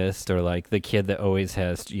ugliest, or like the kid that always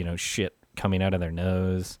has, shit coming out of their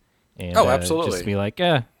nose. And absolutely. Just be like,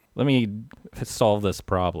 let me solve this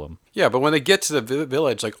problem. Yeah, but when they get to the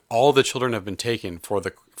village, like all the children have been taken for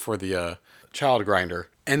the child grinder,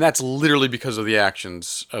 and that's literally because of the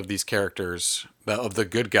actions of these characters, of the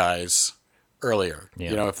good guys earlier.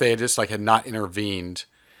 Yeah. If they had just like had not intervened.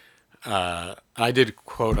 I did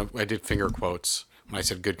finger quotes when I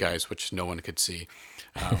said good guys, which no one could see,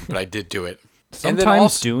 but I did do it.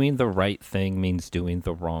 Sometimes doing the right thing means doing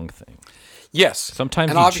the wrong thing. Yes.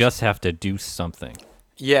 Sometimes you just have to do something.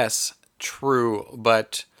 Yes, true.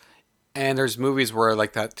 And there's movies where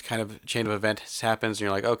like that kind of chain of events happens, and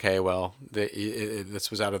you're like, okay, well, this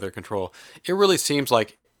was out of their control. It really seems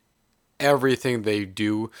like everything they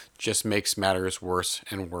do just makes matters worse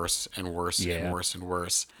and worse and worse and worse and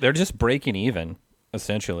worse. They're just breaking even,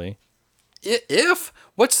 essentially.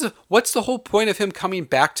 What's the whole point of him coming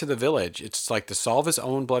back to the village? It's like to solve his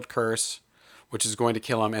own blood curse, which is going to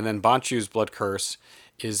kill him, and then Banchu's blood curse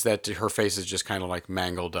is that her face is just kind of like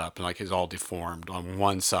mangled up and like is all deformed on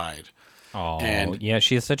one side. Oh, and yeah,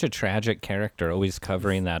 she is such a tragic character, always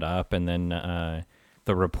covering that up, and then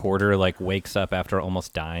the reporter like wakes up after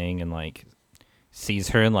almost dying and like sees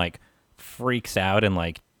her and like freaks out and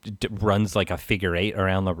like runs like a figure 8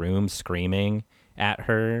 around the room screaming at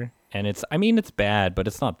her. And it's bad, but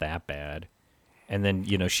it's not that bad. And then,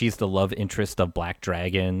 she's the love interest of Black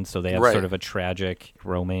Dragon, so they have sort of a tragic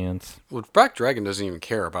romance. Well, Black Dragon doesn't even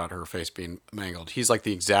care about her face being mangled. He's like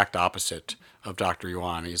the exact opposite of Dr.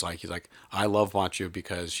 Yuan. He's like, I love Wanchu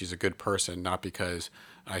because she's a good person, not because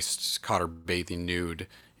I caught her bathing nude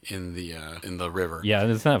in the river. Yeah,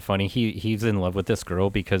 isn't that funny? He's in love with this girl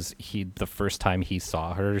because the first time he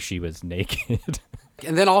saw her, she was naked.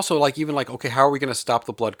 And then also okay, how are we going to stop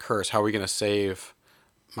the blood curse? How are we going to save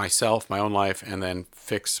myself, my own life, and then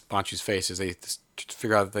fix Banchu's face? Is they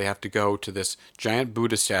figure out that they have to go to this giant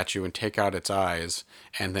Buddha statue and take out its eyes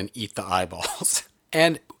and then eat the eyeballs.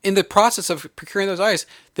 And in the process of procuring those eyes,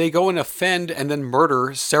 they go and offend and then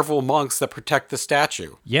murder several monks that protect the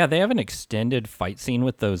statue. Yeah, they have an extended fight scene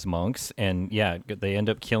with those monks, and yeah, they end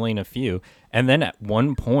up killing a few. And then at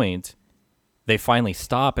one point, they finally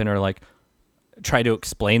stop and are like, try to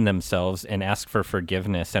explain themselves and ask for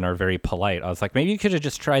forgiveness and are very polite. I was like, maybe you could have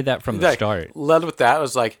just tried that from the start. Led with that. I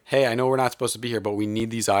was like, hey, I know we're not supposed to be here, but we need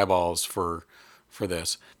these eyeballs for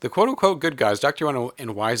this. The quote-unquote good guys, Dr. Yuan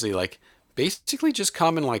and Wisely, like, basically just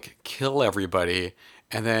come and, like, kill everybody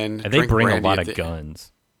and then and they bring a lot of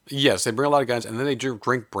guns. Yes, they bring a lot of guns, and then they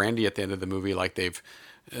drink brandy at the end of the movie like they've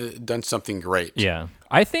done something great. Yeah.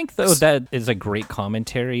 I think, though, that is a great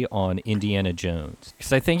commentary on Indiana Jones.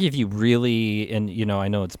 Because I think if you really, and, I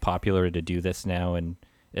know it's popular to do this now, and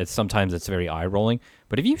sometimes it's very eye-rolling,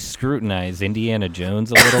 but if you scrutinize Indiana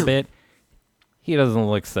Jones a little bit, he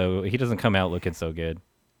doesn't come out looking so good.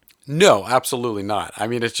 No, absolutely not. I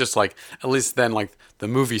mean, it's just like, at least then, like, the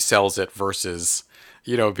movie sells it versus,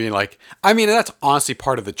 being like, I mean, that's honestly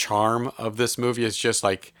part of the charm of this movie is just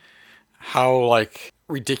like how, like,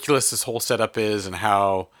 ridiculous this whole setup is and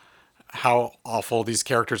how awful these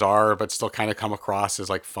characters are, but still kind of come across as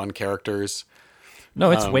like fun characters.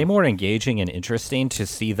 No, it's way more engaging and interesting to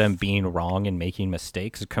see them being wrong and making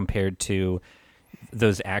mistakes compared to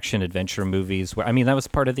those action adventure movies where, that was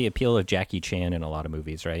part of the appeal of Jackie Chan in a lot of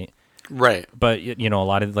movies, right? Right. But, a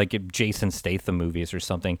lot of like Jason Statham movies or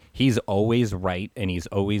something, he's always right and he's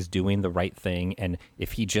always doing the right thing. And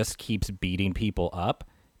if he just keeps beating people up,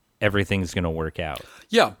 everything's going to work out.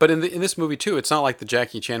 Yeah, but in this movie too, it's not like the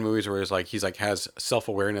Jackie Chan movies where he's like has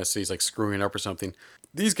self-awareness, he's like screwing up or something.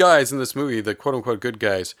 These guys in this movie, the quote-unquote good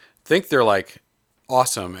guys, think they're like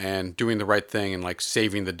awesome and doing the right thing and like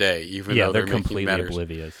saving the day, even though they're completely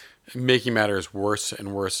oblivious. Making matters worse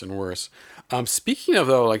and worse and worse. Speaking of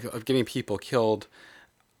though, like of getting people killed,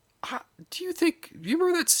 do you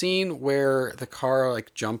remember that scene where the car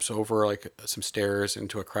like jumps over like some stairs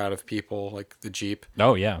into a crowd of people, like the Jeep?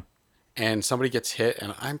 Oh yeah. and somebody gets hit,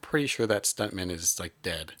 and I'm pretty sure that stuntman is like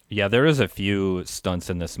dead. Yeah, there is a few stunts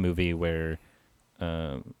in this movie where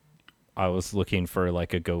I was looking for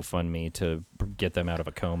like a GoFundMe to get them out of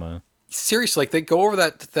a coma. Seriously, like they go over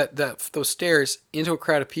those stairs into a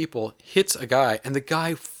crowd of people, hits a guy, and the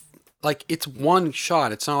guy, like, it's one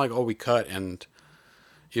shot. It's not like, oh, we cut and,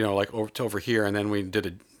 like over to over here, and then we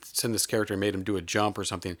send this character and made him do a jump or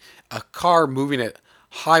something. A car moving at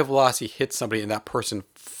high velocity hits somebody, and that person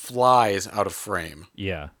flies out of frame.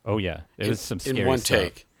 Yeah. Oh yeah. It was some scary in one stuff.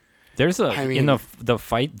 take. There's I mean, in the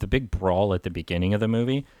fight, the big brawl at the beginning of the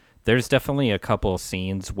movie. There's definitely a couple of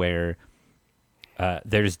scenes where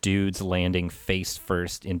there's dudes landing face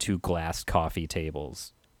first into glass coffee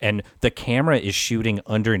tables, and the camera is shooting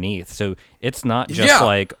underneath. So it's not just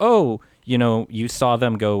like, oh, you saw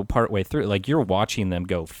them go partway through. Like, you're watching them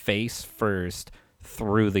go face first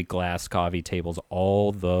through the glass coffee tables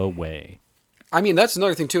all the way. I mean, that's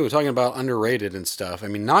another thing too. We're talking about underrated and stuff. I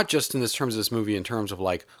mean, not just in terms of this movie, in terms of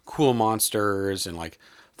like cool monsters and like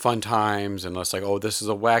fun times, and less like, oh, this is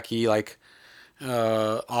a wacky like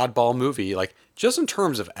oddball movie. Like, just in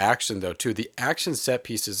terms of action though, too, the action set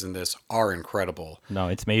pieces in this are incredible. No,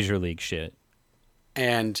 it's major league shit.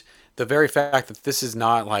 And the very fact that this is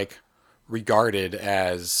not like regarded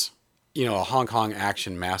as, a Hong Kong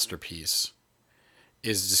action masterpiece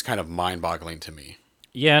is just kind of mind-boggling to me.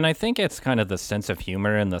 Yeah, and I think it's kind of the sense of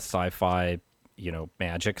humor and the sci-fi,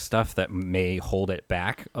 magic stuff that may hold it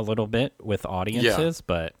back a little bit with audiences,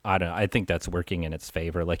 but I don't know. I think that's working in its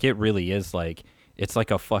favor. Like, it really is like, it's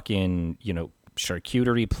like a fucking,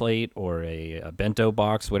 charcuterie plate or a bento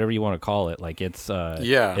box, whatever you want to call it. Like, it's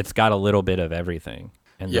it's got a little bit of everything.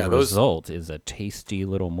 And the result is a tasty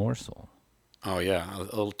little morsel. Oh yeah, a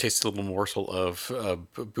little tasty little morsel of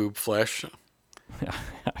boob flesh. Yeah,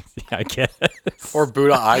 I guess. Or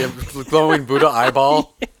glowing Buddha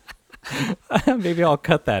eyeball. Maybe I'll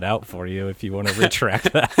cut that out for you if you want to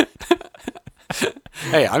retract that.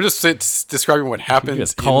 Hey, I'm just describing what happens. You're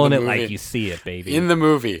just calling it like you see it, baby. In the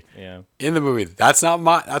movie. Yeah. In the movie. That's not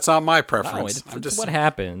my preference. No, it's what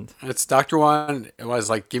happened. It's Dr. Wan. It was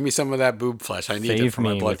like, give me some of that boob flesh. I need it for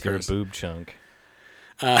my blood curves. Save me with your boob chunk.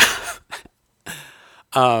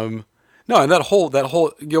 No, and that whole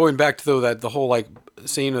going back to the whole like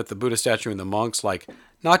scene with the Buddha statue and the monks, like,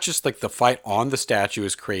 not just like the fight on the statue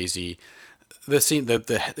is crazy. The scene,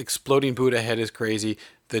 the exploding Buddha head is crazy.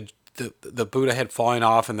 The Buddha head falling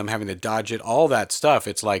off and them having to dodge it, all that stuff.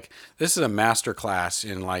 It's like, this is a masterclass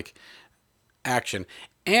in like action.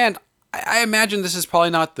 And I imagine this is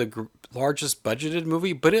probably not the largest budgeted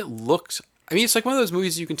movie, but it looks, I mean, it's like one of those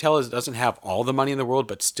movies you can tell it doesn't have all the money in the world,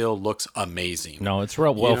 but still looks amazing. No, it's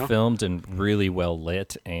real well filmed and really well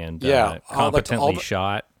lit and competently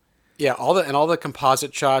shot. Yeah, all the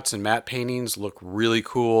composite shots and matte paintings look really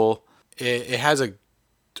cool. It has a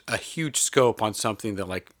huge scope on something that,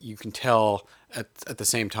 like, you can tell at the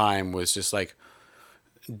same time was just like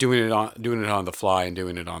doing it on the fly and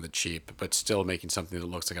doing it on the cheap, but still making something that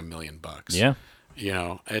looks like $1 million. Yeah,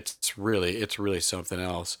 it's really something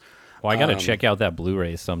else. Well, I got to check out that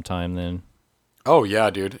Blu-ray sometime then. Oh yeah,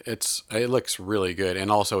 dude, it looks really good, and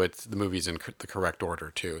also the movie's in the correct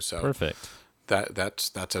order too. So perfect.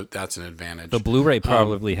 That's an advantage. The Blu-ray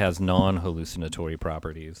probably has non-hallucinatory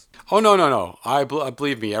properties. Oh no! I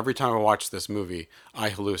believe me. Every time I watch this movie, I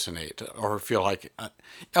hallucinate or feel like.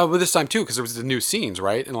 But this time too, because there was the new scenes,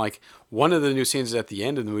 right? And like one of the new scenes at the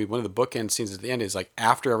end of the movie, one of the bookend scenes at the end is like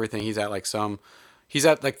after everything, he's at like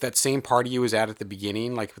that same party he was at the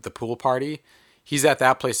beginning, like with the pool party. He's at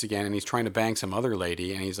that place again, and he's trying to bang some other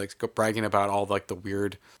lady, and he's like bragging about all like the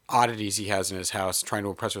weird oddities he has in his house, trying to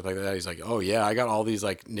impress her like that. He's like, "Oh yeah, I got all these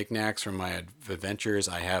like knickknacks from my adventures.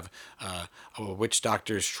 I have a witch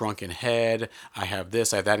doctor's shrunken head. I have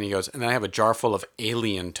this, I have that." And he goes, "And then I have a jar full of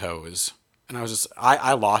alien toes." And I was just,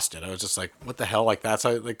 I lost it. I was just like, "What the hell?" Like that's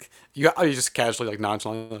how, like you just casually like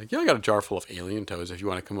nonchalantly like, "Yeah, I got a jar full of alien toes. If you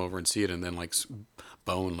want to come over and see it, and then like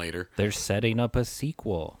bone later." They're setting up a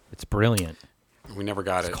sequel. It's brilliant. We never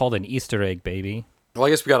got it. It's called an Easter egg, baby. Well, I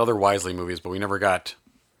guess we got other Wisely movies, but we never got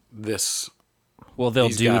this. Well, they'll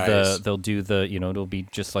do the it'll be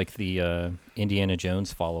just like the Indiana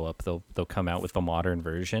Jones follow up. They'll come out with a modern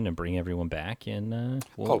version and bring everyone back, and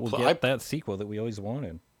we'll get that sequel that we always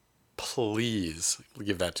wanted. Please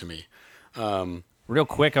give that to me. Real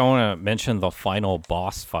quick, I want to mention the final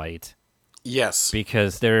boss fight. Yes,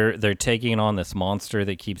 because they're taking on this monster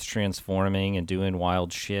that keeps transforming and doing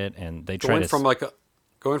wild shit, and they try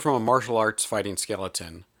going from a martial arts fighting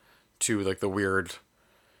skeleton to like the weird,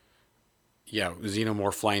 flying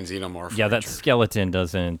xenomorph. Yeah, that skeleton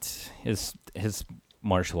doesn't his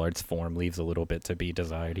martial arts form leaves a little bit to be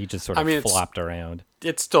desired. He just sort of I mean, it's- flopped around.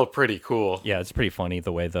 It's still pretty cool. Yeah, it's pretty funny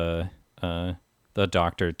the way the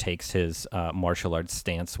doctor takes his martial arts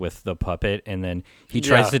stance with the puppet, and then he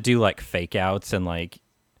tries Yeah. to do like fake outs, and like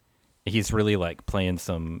he's really like playing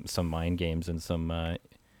some mind games and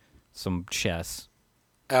some chess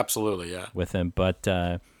Absolutely, yeah. with him. But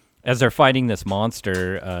as they're fighting this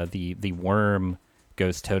monster, the worm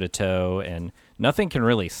goes toe to toe, and nothing can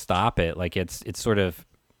really stop it. Like it's sort of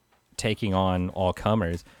taking on all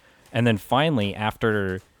comers, and then finally,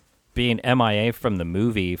 after being MIA from the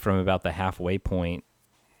movie from about the halfway point,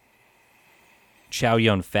 Chow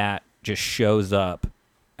Yun Fat just shows up,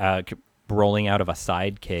 rolling out of a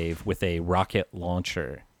side cave with a rocket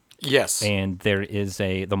launcher. Yes. And there is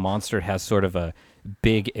the monster has sort of a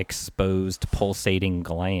big exposed pulsating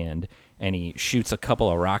gland, and he shoots a couple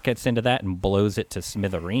of rockets into that and blows it to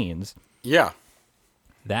smithereens. Yeah.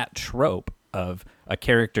 That trope of a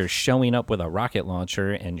character showing up with a rocket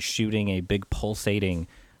launcher and shooting a big pulsating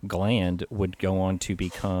gland would go on to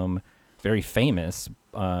become very famous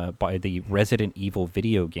by the Resident Evil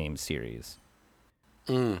video game series.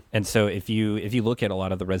 And so if you look at a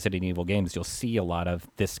lot of the Resident Evil games, you'll see a lot of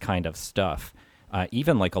this kind of stuff.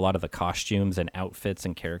 Even like a lot of the costumes and outfits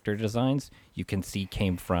and character designs you can see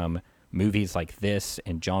came from movies like this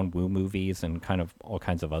and John Woo movies and kind of all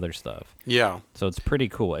kinds of other stuff. Yeah. So it's pretty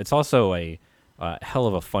cool. It's also a hell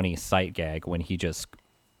of a funny sight gag when he just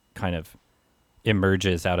kind of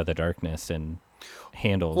emerges out of the darkness and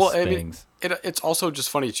handles things. It's also just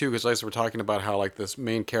funny too, because like we're talking about how like this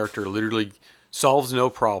main character literally solves no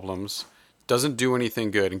problems, doesn't do anything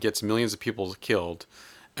good, and gets millions of people killed,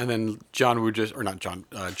 and then Chow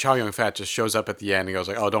Yun Fat just shows up at the end and goes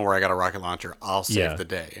like, "Oh, don't worry, I got a rocket launcher. I'll save the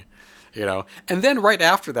day," you know. And then right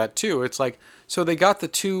after that too, it's like, so they got the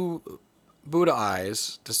two Buddha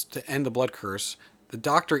eyes to end the blood curse. The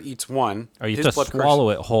doctor eats one. Or you his have to blood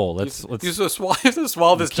swallow curse, it whole. You have to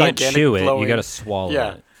swallow this you can't gigantic chew it. glowing, You got to swallow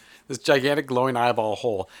it. this gigantic glowing eyeball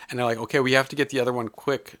whole. And they're like, okay, we have to get the other one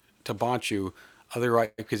quick to Bonchu,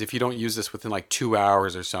 otherwise, because if you don't use this within like 2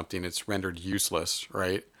 hours or something, it's rendered useless,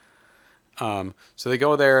 right? So they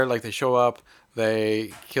go there, like they show up,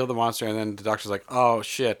 they kill the monster, and then the doctor's like, oh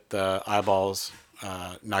shit, the eyeball's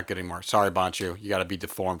not good anymore. Sorry, Bonchu, you got to be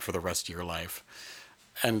deformed for the rest of your life.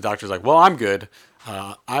 And the doctor's like, well, I'm good.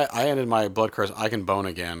 I ended my blood curse. I can bone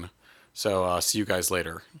again. So see you guys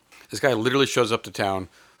later. This guy literally shows up to town,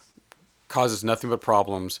 causes nothing but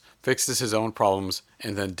problems, fixes his own problems,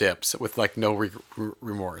 and then dips with like no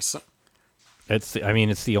remorse. It's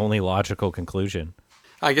the only logical conclusion.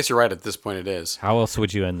 I guess you're right. At this point, it is. How else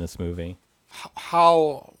would you end this movie?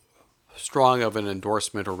 How strong of an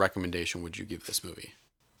endorsement or recommendation would you give this movie?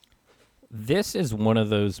 This is one of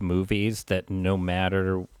those movies that no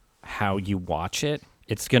matter how you watch it,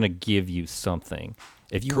 it's going to give you something.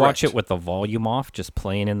 If you watch Correct. it with the volume off, just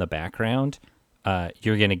playing in the background,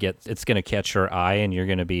 you're going to it's going to catch your eye, and you're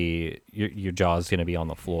going to be, your jaw's going to be on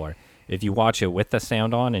the floor. If you watch it with the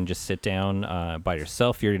sound on and just sit down by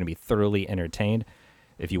yourself, you're going to be thoroughly entertained.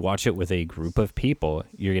 If you watch it with a group of people,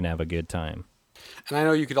 you're going to have a good time. And I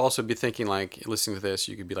know you could also be thinking, like, listening to this,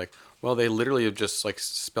 you could be like, well, they literally have just like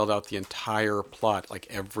spelled out the entire plot, like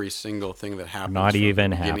every single thing that happens. Not from even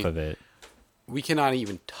the half beginning. of it. We cannot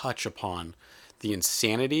even touch upon the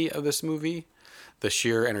insanity of this movie, the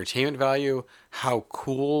sheer entertainment value, how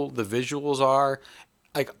cool the visuals are.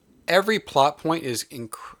 Like, every plot point is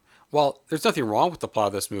well, there's nothing wrong with the plot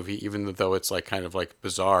of this movie, even though it's like kind of like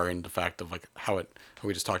bizarre in the fact of like how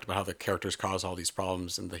we just talked about how the characters cause all these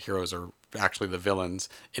problems and the heroes are actually the villains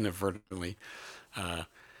inadvertently. I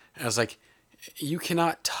was like, you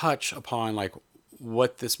cannot touch upon like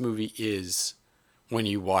what this movie is when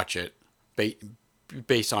you watch it,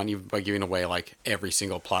 based on even by giving away like every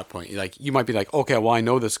single plot point. Like, you might be like, okay, well, I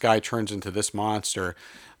know this guy turns into this monster.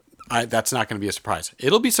 That's not going to be a surprise.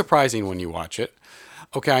 It'll be surprising when you watch it.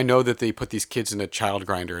 Okay, I know that they put these kids in a child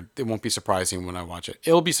grinder. It won't be surprising when I watch it.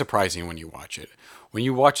 It'll be surprising when you watch it. When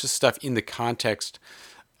you watch this stuff in the context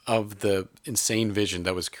of the insane vision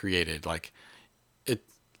that was created, like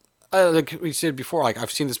we said before, like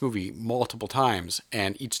I've seen this movie multiple times,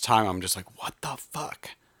 and each time I'm just like, what the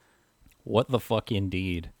fuck? What the fuck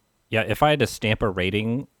indeed. Yeah, if I had to stamp a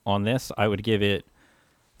rating on this, I would give it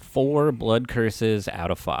 4 blood curses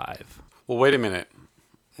out of 5. Well, wait a minute.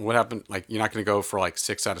 What happened? Like, you're not going to go for like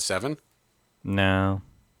 6 out of 7? No.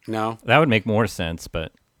 No? That would make more sense,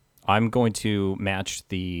 but I'm going to match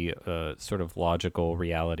the sort of logical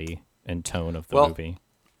reality and tone of the movie.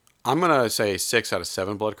 I'm going to say 6 out of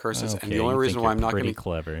 7 blood curses. Okay, and the only you reason think why you're I'm not going pretty to...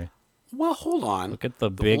 clever. Well, hold on. Look at the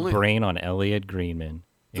big brain on Elliot Greenman.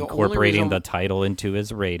 Incorporating the title into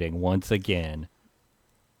his rating once again.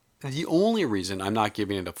 The only reason I'm not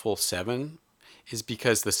giving it a full 7 is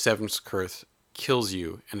because the seventh curse kills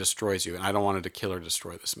you and destroys you, and I don't want it to kill or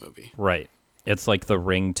destroy this movie. Right. It's like the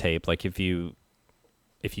Ring tape. Like if you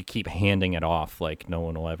keep handing it off, like no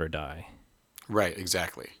one will ever die. Right,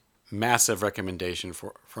 exactly. Massive recommendation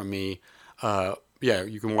from me. Yeah,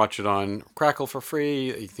 you can watch it on Crackle for free.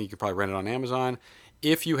 You think you could probably rent it on Amazon.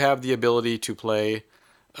 If you have the ability to play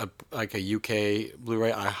a UK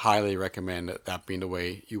Blu-ray, I highly recommend that being the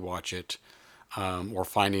way you watch it, or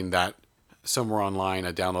finding that somewhere online,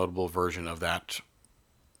 a downloadable version of that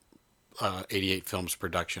 88 Films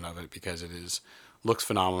production of it, because looks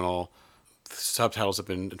phenomenal. The subtitles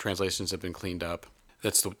translations have been cleaned up.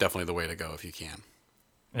 That's definitely the way to go if you can.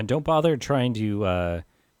 And don't bother trying to,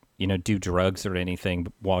 do drugs or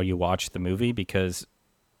anything while you watch the movie, because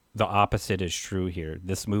the opposite is true here.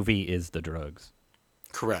 This movie is the drugs.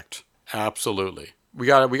 Correct. Absolutely. We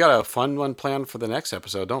got a fun one planned for the next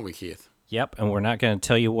episode, don't we, Keith? Yep, and we're not going to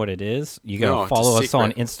tell you what it is. You got to follow us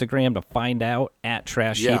on Instagram to find out, at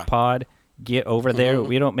Trash Heap Pod. Get over there. Mm-hmm.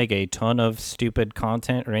 We don't make a ton of stupid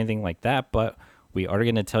content or anything like that, but we are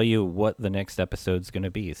going to tell you what the next episode's going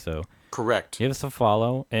to be. So correct. Give us a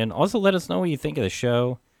follow, and also let us know what you think of the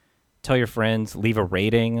show. Tell your friends. Leave a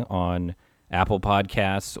rating on Apple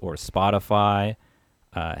Podcasts or Spotify.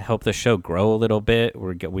 Help the show grow a little bit.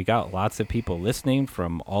 We got lots of people listening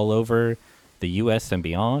from all over the U.S. and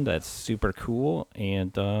beyond. That's super cool,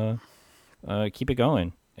 and keep it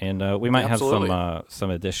going. And we might have some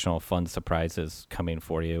additional fun surprises coming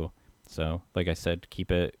for you. So, like I said,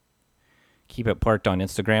 keep it parked on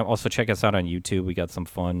Instagram. Also, check us out on YouTube. We got some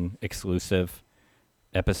fun exclusive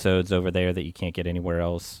episodes over there that you can't get anywhere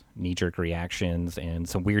else. Knee-jerk reactions and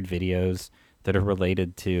some weird videos that are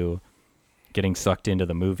related to getting sucked into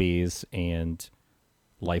the movies and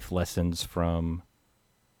life lessons from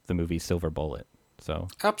the movie Silver Bullet. So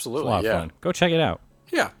absolutely, it's a lot of fun. Go check it out.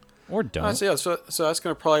 Yeah. Or don't. So that's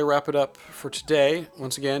going to probably wrap it up for today.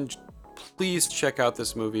 Once again, please check out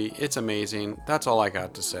this movie. It's amazing. That's all I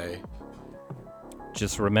got to say.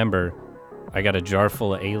 Just remember, I got a jar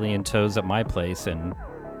full of alien toes at my place, and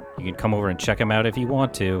you can come over and check them out if you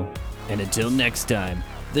want to. And until next time,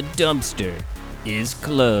 the dumpster is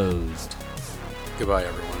closed. Goodbye,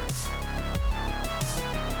 everyone.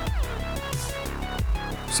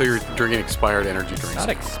 So you're drinking expired energy drinks? Not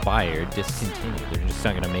expired, discontinued. They're just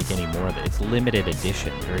not going to make any more of it. It's limited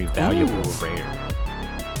edition, very valuable, rare.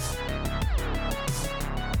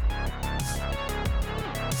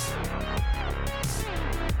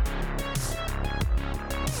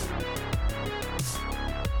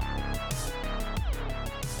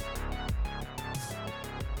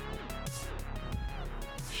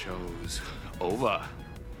 Show's over.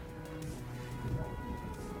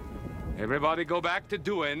 Everybody go back to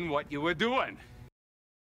doing what you were doing.